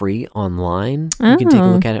even free online. You can take a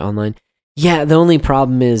look at it online. Yeah, the only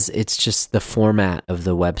problem is it's just the format of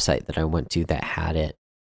the website that I went to that had it.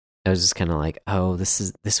 I was just kind of like, oh,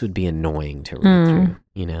 this would be annoying to read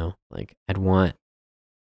through, like I'd want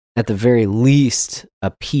at the very least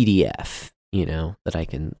a PDF, that I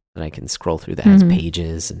can scroll through that has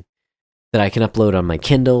pages and that I can upload on my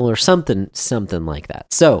Kindle or something like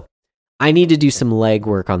that. So I need to do some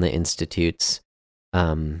legwork on the Institutes,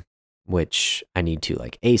 which I need to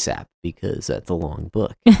like ASAP because that's a long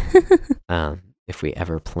book. If we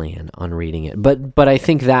ever plan on reading it. But I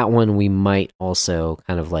think that one we might also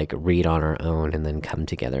kind of like read on our own and then come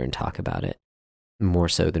together and talk about it more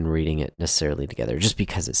so than reading it necessarily together, just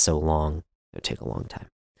because it's so long. It'll take a long time.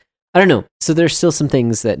 I don't know. So there's still some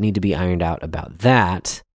things that need to be ironed out about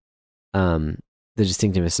that. The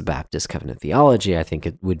distinctiveness of Baptist Covenant Theology, I think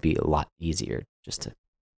it would be a lot easier just to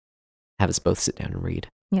have us both sit down and read.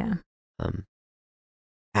 Yeah.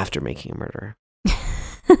 After Making a Murderer.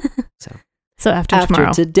 So after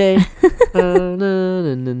tomorrow. Today. Na, na,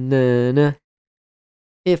 na, na, na.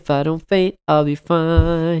 If I don't faint, I'll be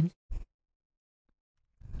fine.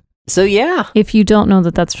 So yeah. If you don't know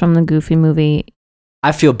that that's from the Goofy movie,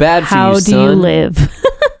 I feel bad for how you, do son. you live?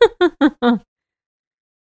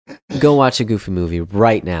 Go watch a Goofy movie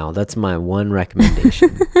right now. That's my one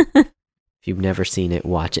recommendation. If you've never seen it,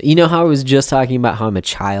 watch it. You know how I was just talking about how I'm a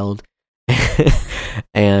child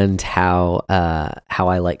and how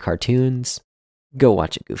I like cartoons? Go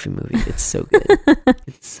watch a Goofy movie. It's so good.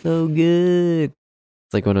 It's so good.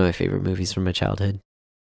 It's like one of my favorite movies from my childhood.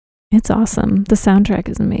 It's awesome. The soundtrack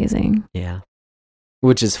is amazing. Yeah.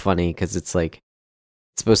 Which is funny because it's like,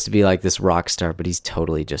 it's supposed to be like this rock star, but he's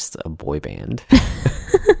totally just a boy band.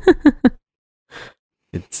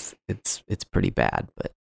 It's pretty bad,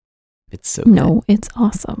 but it's so good. No, it's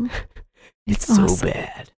awesome. It's awesome. so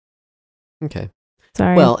bad. Okay.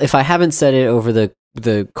 Sorry. Well, if I haven't said it over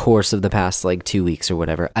the course of the past like 2 weeks or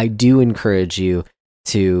whatever, I do encourage you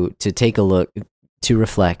to take a look, to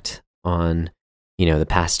reflect on, the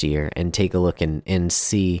past year and take a look and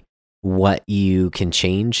see what you can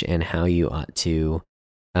change and how you ought to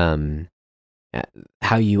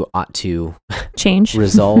change.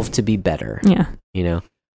 resolve to be better. Yeah.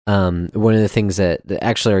 One of the things that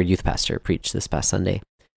actually our youth pastor preached this past Sunday,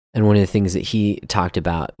 and one of the things that he talked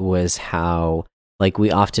about was how like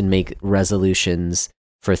we often make resolutions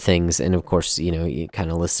for things, and of course, you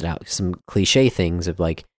kind of listed out some cliche things of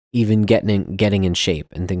like even getting in shape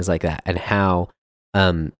and things like that, and how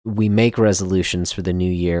we make resolutions for the new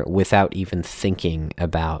year without even thinking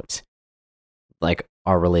about like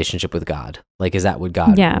our relationship with God. Like, is that what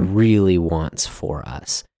God really wants for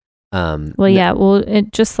us?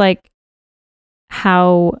 It just like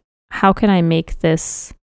how can I make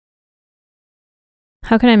this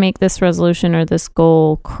resolution or this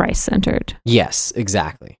goal Christ-centered? Yes,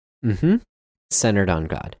 exactly. Centered on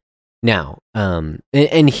God. Now,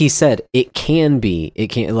 and he said it can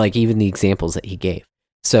like even the examples that he gave.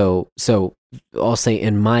 So I'll say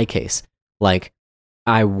in my case, like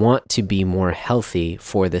I want to be more healthy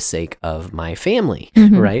for the sake of my family,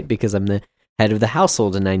 Mhm. right? Because I'm the head of the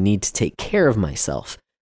household and I need to take care of myself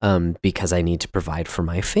because I need to provide for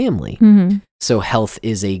my family. Mhm. So health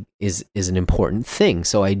is an important thing.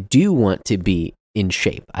 So I do want to be in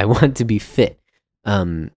shape. I want to be fit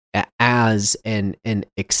as an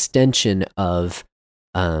extension of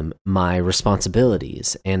my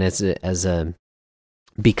responsibilities and as a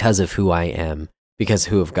because of who I am, because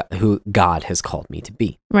who God has called me to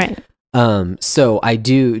be. Right. So I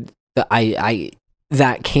do I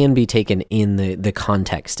that can be taken in the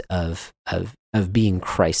context of being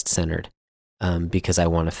Christ-centered, because I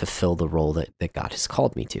want to fulfill the role that God has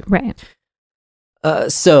called me to. Right.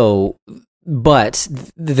 But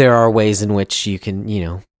there are ways in which you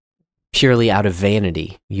can, purely out of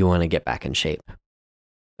vanity, you want to get back in shape.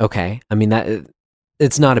 Okay. I mean, that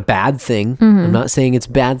it's not a bad thing. Mhm. I'm not saying it's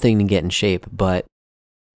a bad thing to get in shape, but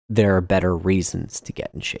there are better reasons to get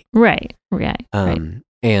in shape. Right. Right. Right.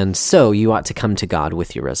 And so you ought to come to God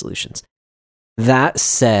with your resolutions. That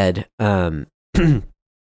said, I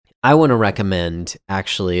want to recommend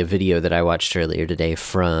actually a video that I watched earlier today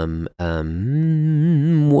from,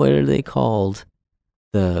 what are they called?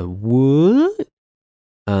 The what?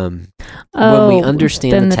 When we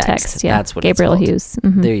understand the text, yeah. that's what Gabriel it's called. Hughes.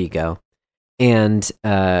 Mhm. There you go. And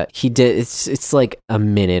he did, it's like a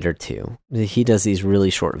minute or two. He does these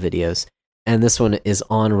really short videos. And this one is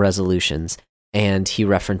on resolutions. And he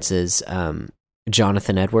references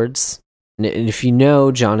Jonathan Edwards. And if you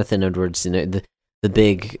know Jonathan Edwards, the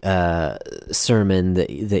big sermon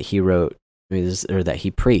that he wrote or that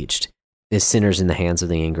he preached is "Sinners in the Hands of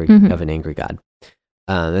the Angry Mhm. of an Angry God."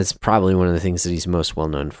 That's probably one of the things that he's most well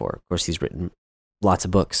known for. Of course, he's written lots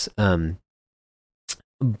of books.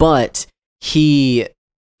 But he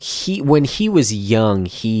when he was young,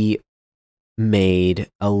 he made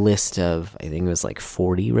a list of, I think it was like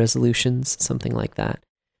 40 resolutions, something like that,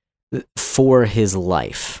 for his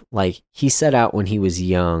life. Like, he set out when he was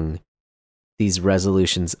young these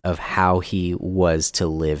resolutions of how he was to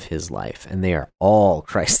live his life, and they are all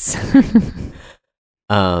Christ-centered.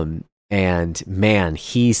 And man,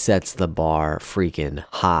 he sets the bar freaking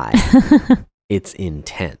high. It's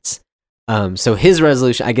intense. So his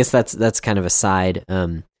resolution, I guess that's kind of a side.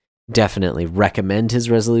 Definitely recommend his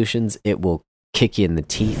resolutions. It will kick you in the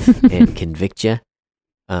teeth and convict you.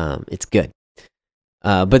 It's good.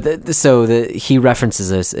 But he references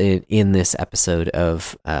this in this episode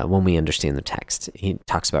of When We Understand the Text. He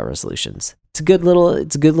talks about resolutions. It's a good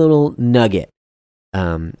little nugget.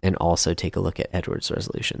 And also take a look at Edward's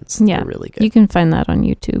resolutions. Yeah, they're really good. You can find that on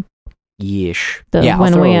YouTube. Yeesh. Yeah, I'll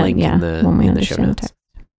throw a link in the show understand notes. text.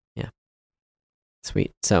 Yeah.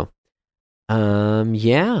 Sweet. So,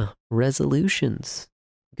 resolutions.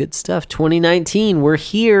 Good stuff. 2019, we're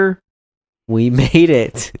here. We made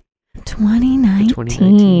it.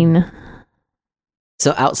 2019.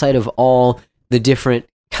 So outside of all the different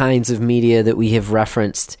kinds of media that we have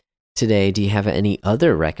referenced today, do you have any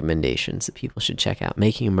other recommendations that people should check out?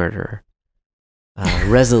 Making a Murderer,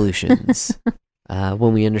 resolutions,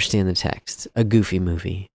 When We Understand the Text, a Goofy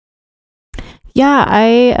movie. Yeah,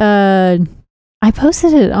 I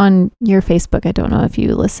posted it on your Facebook. I don't know if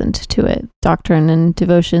you listened to it. Doctrine and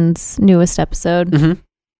Devotion's newest episode. Mm-hmm.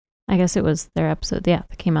 I guess it was their episode. Yeah,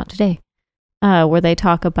 that came out today, where they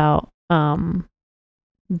talk about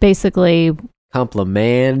basically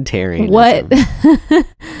complementarianism.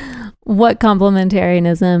 what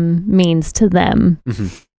complementarianism means to them.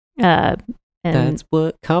 Mm-hmm. And that's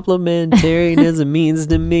what complementarianism means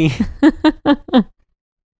to me.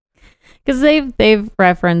 Because they've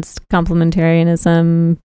referenced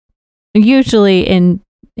complementarianism usually in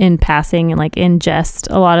passing and like in jest.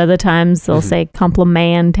 A lot of the times they'll say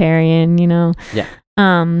complementarian, Yeah.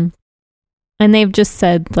 And they've just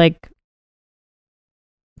said like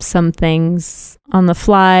some things on the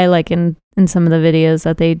fly, like in some of the videos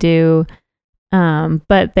that they do.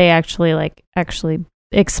 But they actually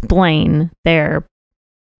explain their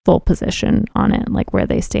full position on it, like where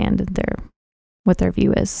they stand and what their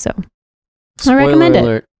view is. So Spoiler I recommend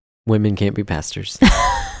alert, women can't be pastors.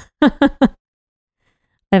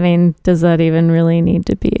 I mean, does that even really need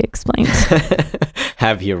to be explained?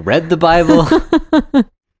 Have you read the Bible?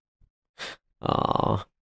 Oh,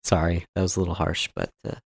 sorry. That was a little harsh, but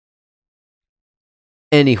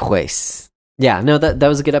anyways. Yeah, no, that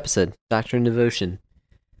was a good episode. Doctrine and Devotion.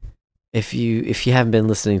 If you haven't been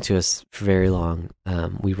listening to us for very long,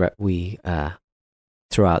 we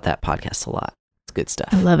throw out that podcast a lot. It's good stuff.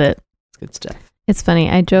 I love it. It's good stuff. It's funny.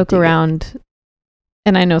 I joke around,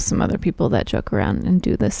 and I know some other people that joke around and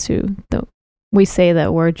do this too. We say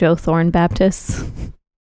that we're Joe Thorne Baptists.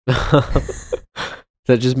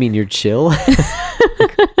 that just mean you're chill?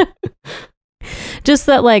 Just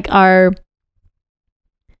that like our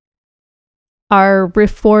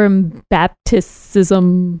Reformed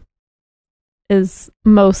Baptism is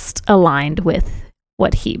most aligned with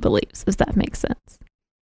what he believes, if that makes sense.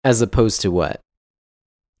 As opposed to what?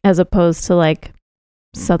 As opposed to like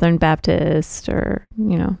Southern Baptist or,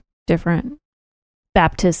 different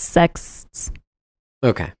Baptist sects.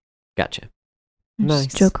 Okay. Gotcha. Nice.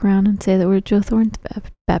 Nice. Joke around and say that we're Joe Thorne's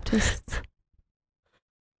Baptists.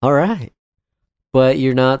 All right. But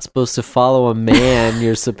you're not supposed to follow a man.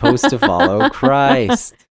 You're supposed to follow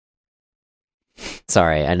Christ.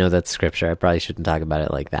 Sorry, I know that's scripture. I probably shouldn't talk about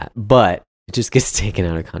it like that. But it just gets taken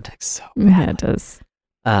out of context so badly. Yeah, it does.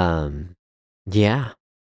 Yeah.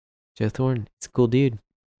 Joe Thorne. It's a cool dude.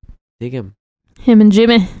 Dig him. Him and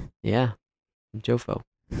Jimmy. Yeah. Jofo.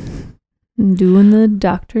 Doing the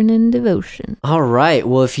doctrine and devotion. All right.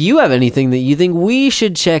 Well, if you have anything that you think we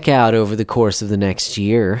should check out over the course of the next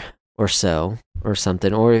year or so, or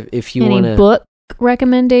something, or if you want to... Any book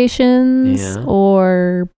recommendations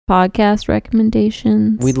or podcast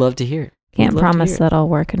recommendations? We'd love to hear it. Can't promise that I'll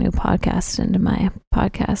work a new podcast into my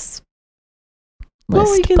podcast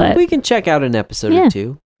list. Well, we can check out an episode or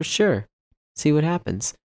two, for sure. See what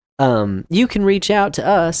happens. You can reach out to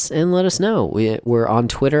us and let us know. We're on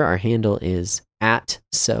Twitter. Our handle is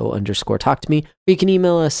 @so_talk-to-me. Or you can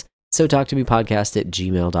email us,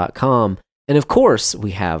 sotalktomepodcast@gmail.com. And of course, we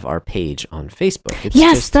have our page on Facebook.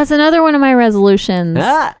 That's another one of my resolutions.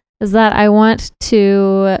 Is that I want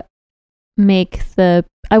to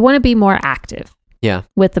be more active. Yeah.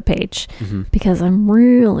 With the page. Mm-hmm. Because I'm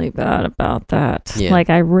really bad about that. Yeah.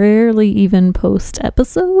 Like I rarely even post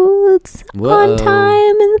episodes on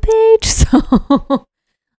time in the page. So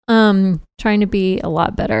trying to be a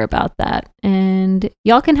lot better about that. And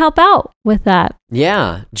y'all can help out with that.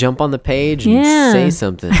 Yeah. Jump on the page and say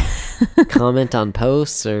something. Comment on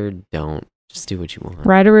posts or don't. Just do what you want.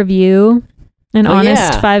 Write a review. An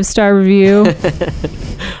honest 5-star review.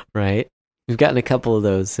 Right. We've gotten a couple of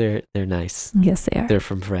those. They're nice. Yes, they are. They're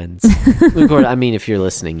from friends. Of course, I mean, if you're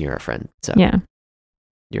listening, you're a friend. So yeah.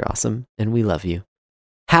 You're awesome and we love you.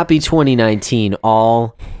 Happy 2019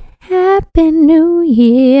 all. Happy New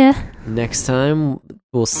Year. Next time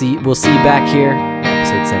we'll see you back here,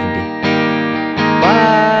 episode 70.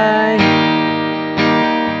 Bye.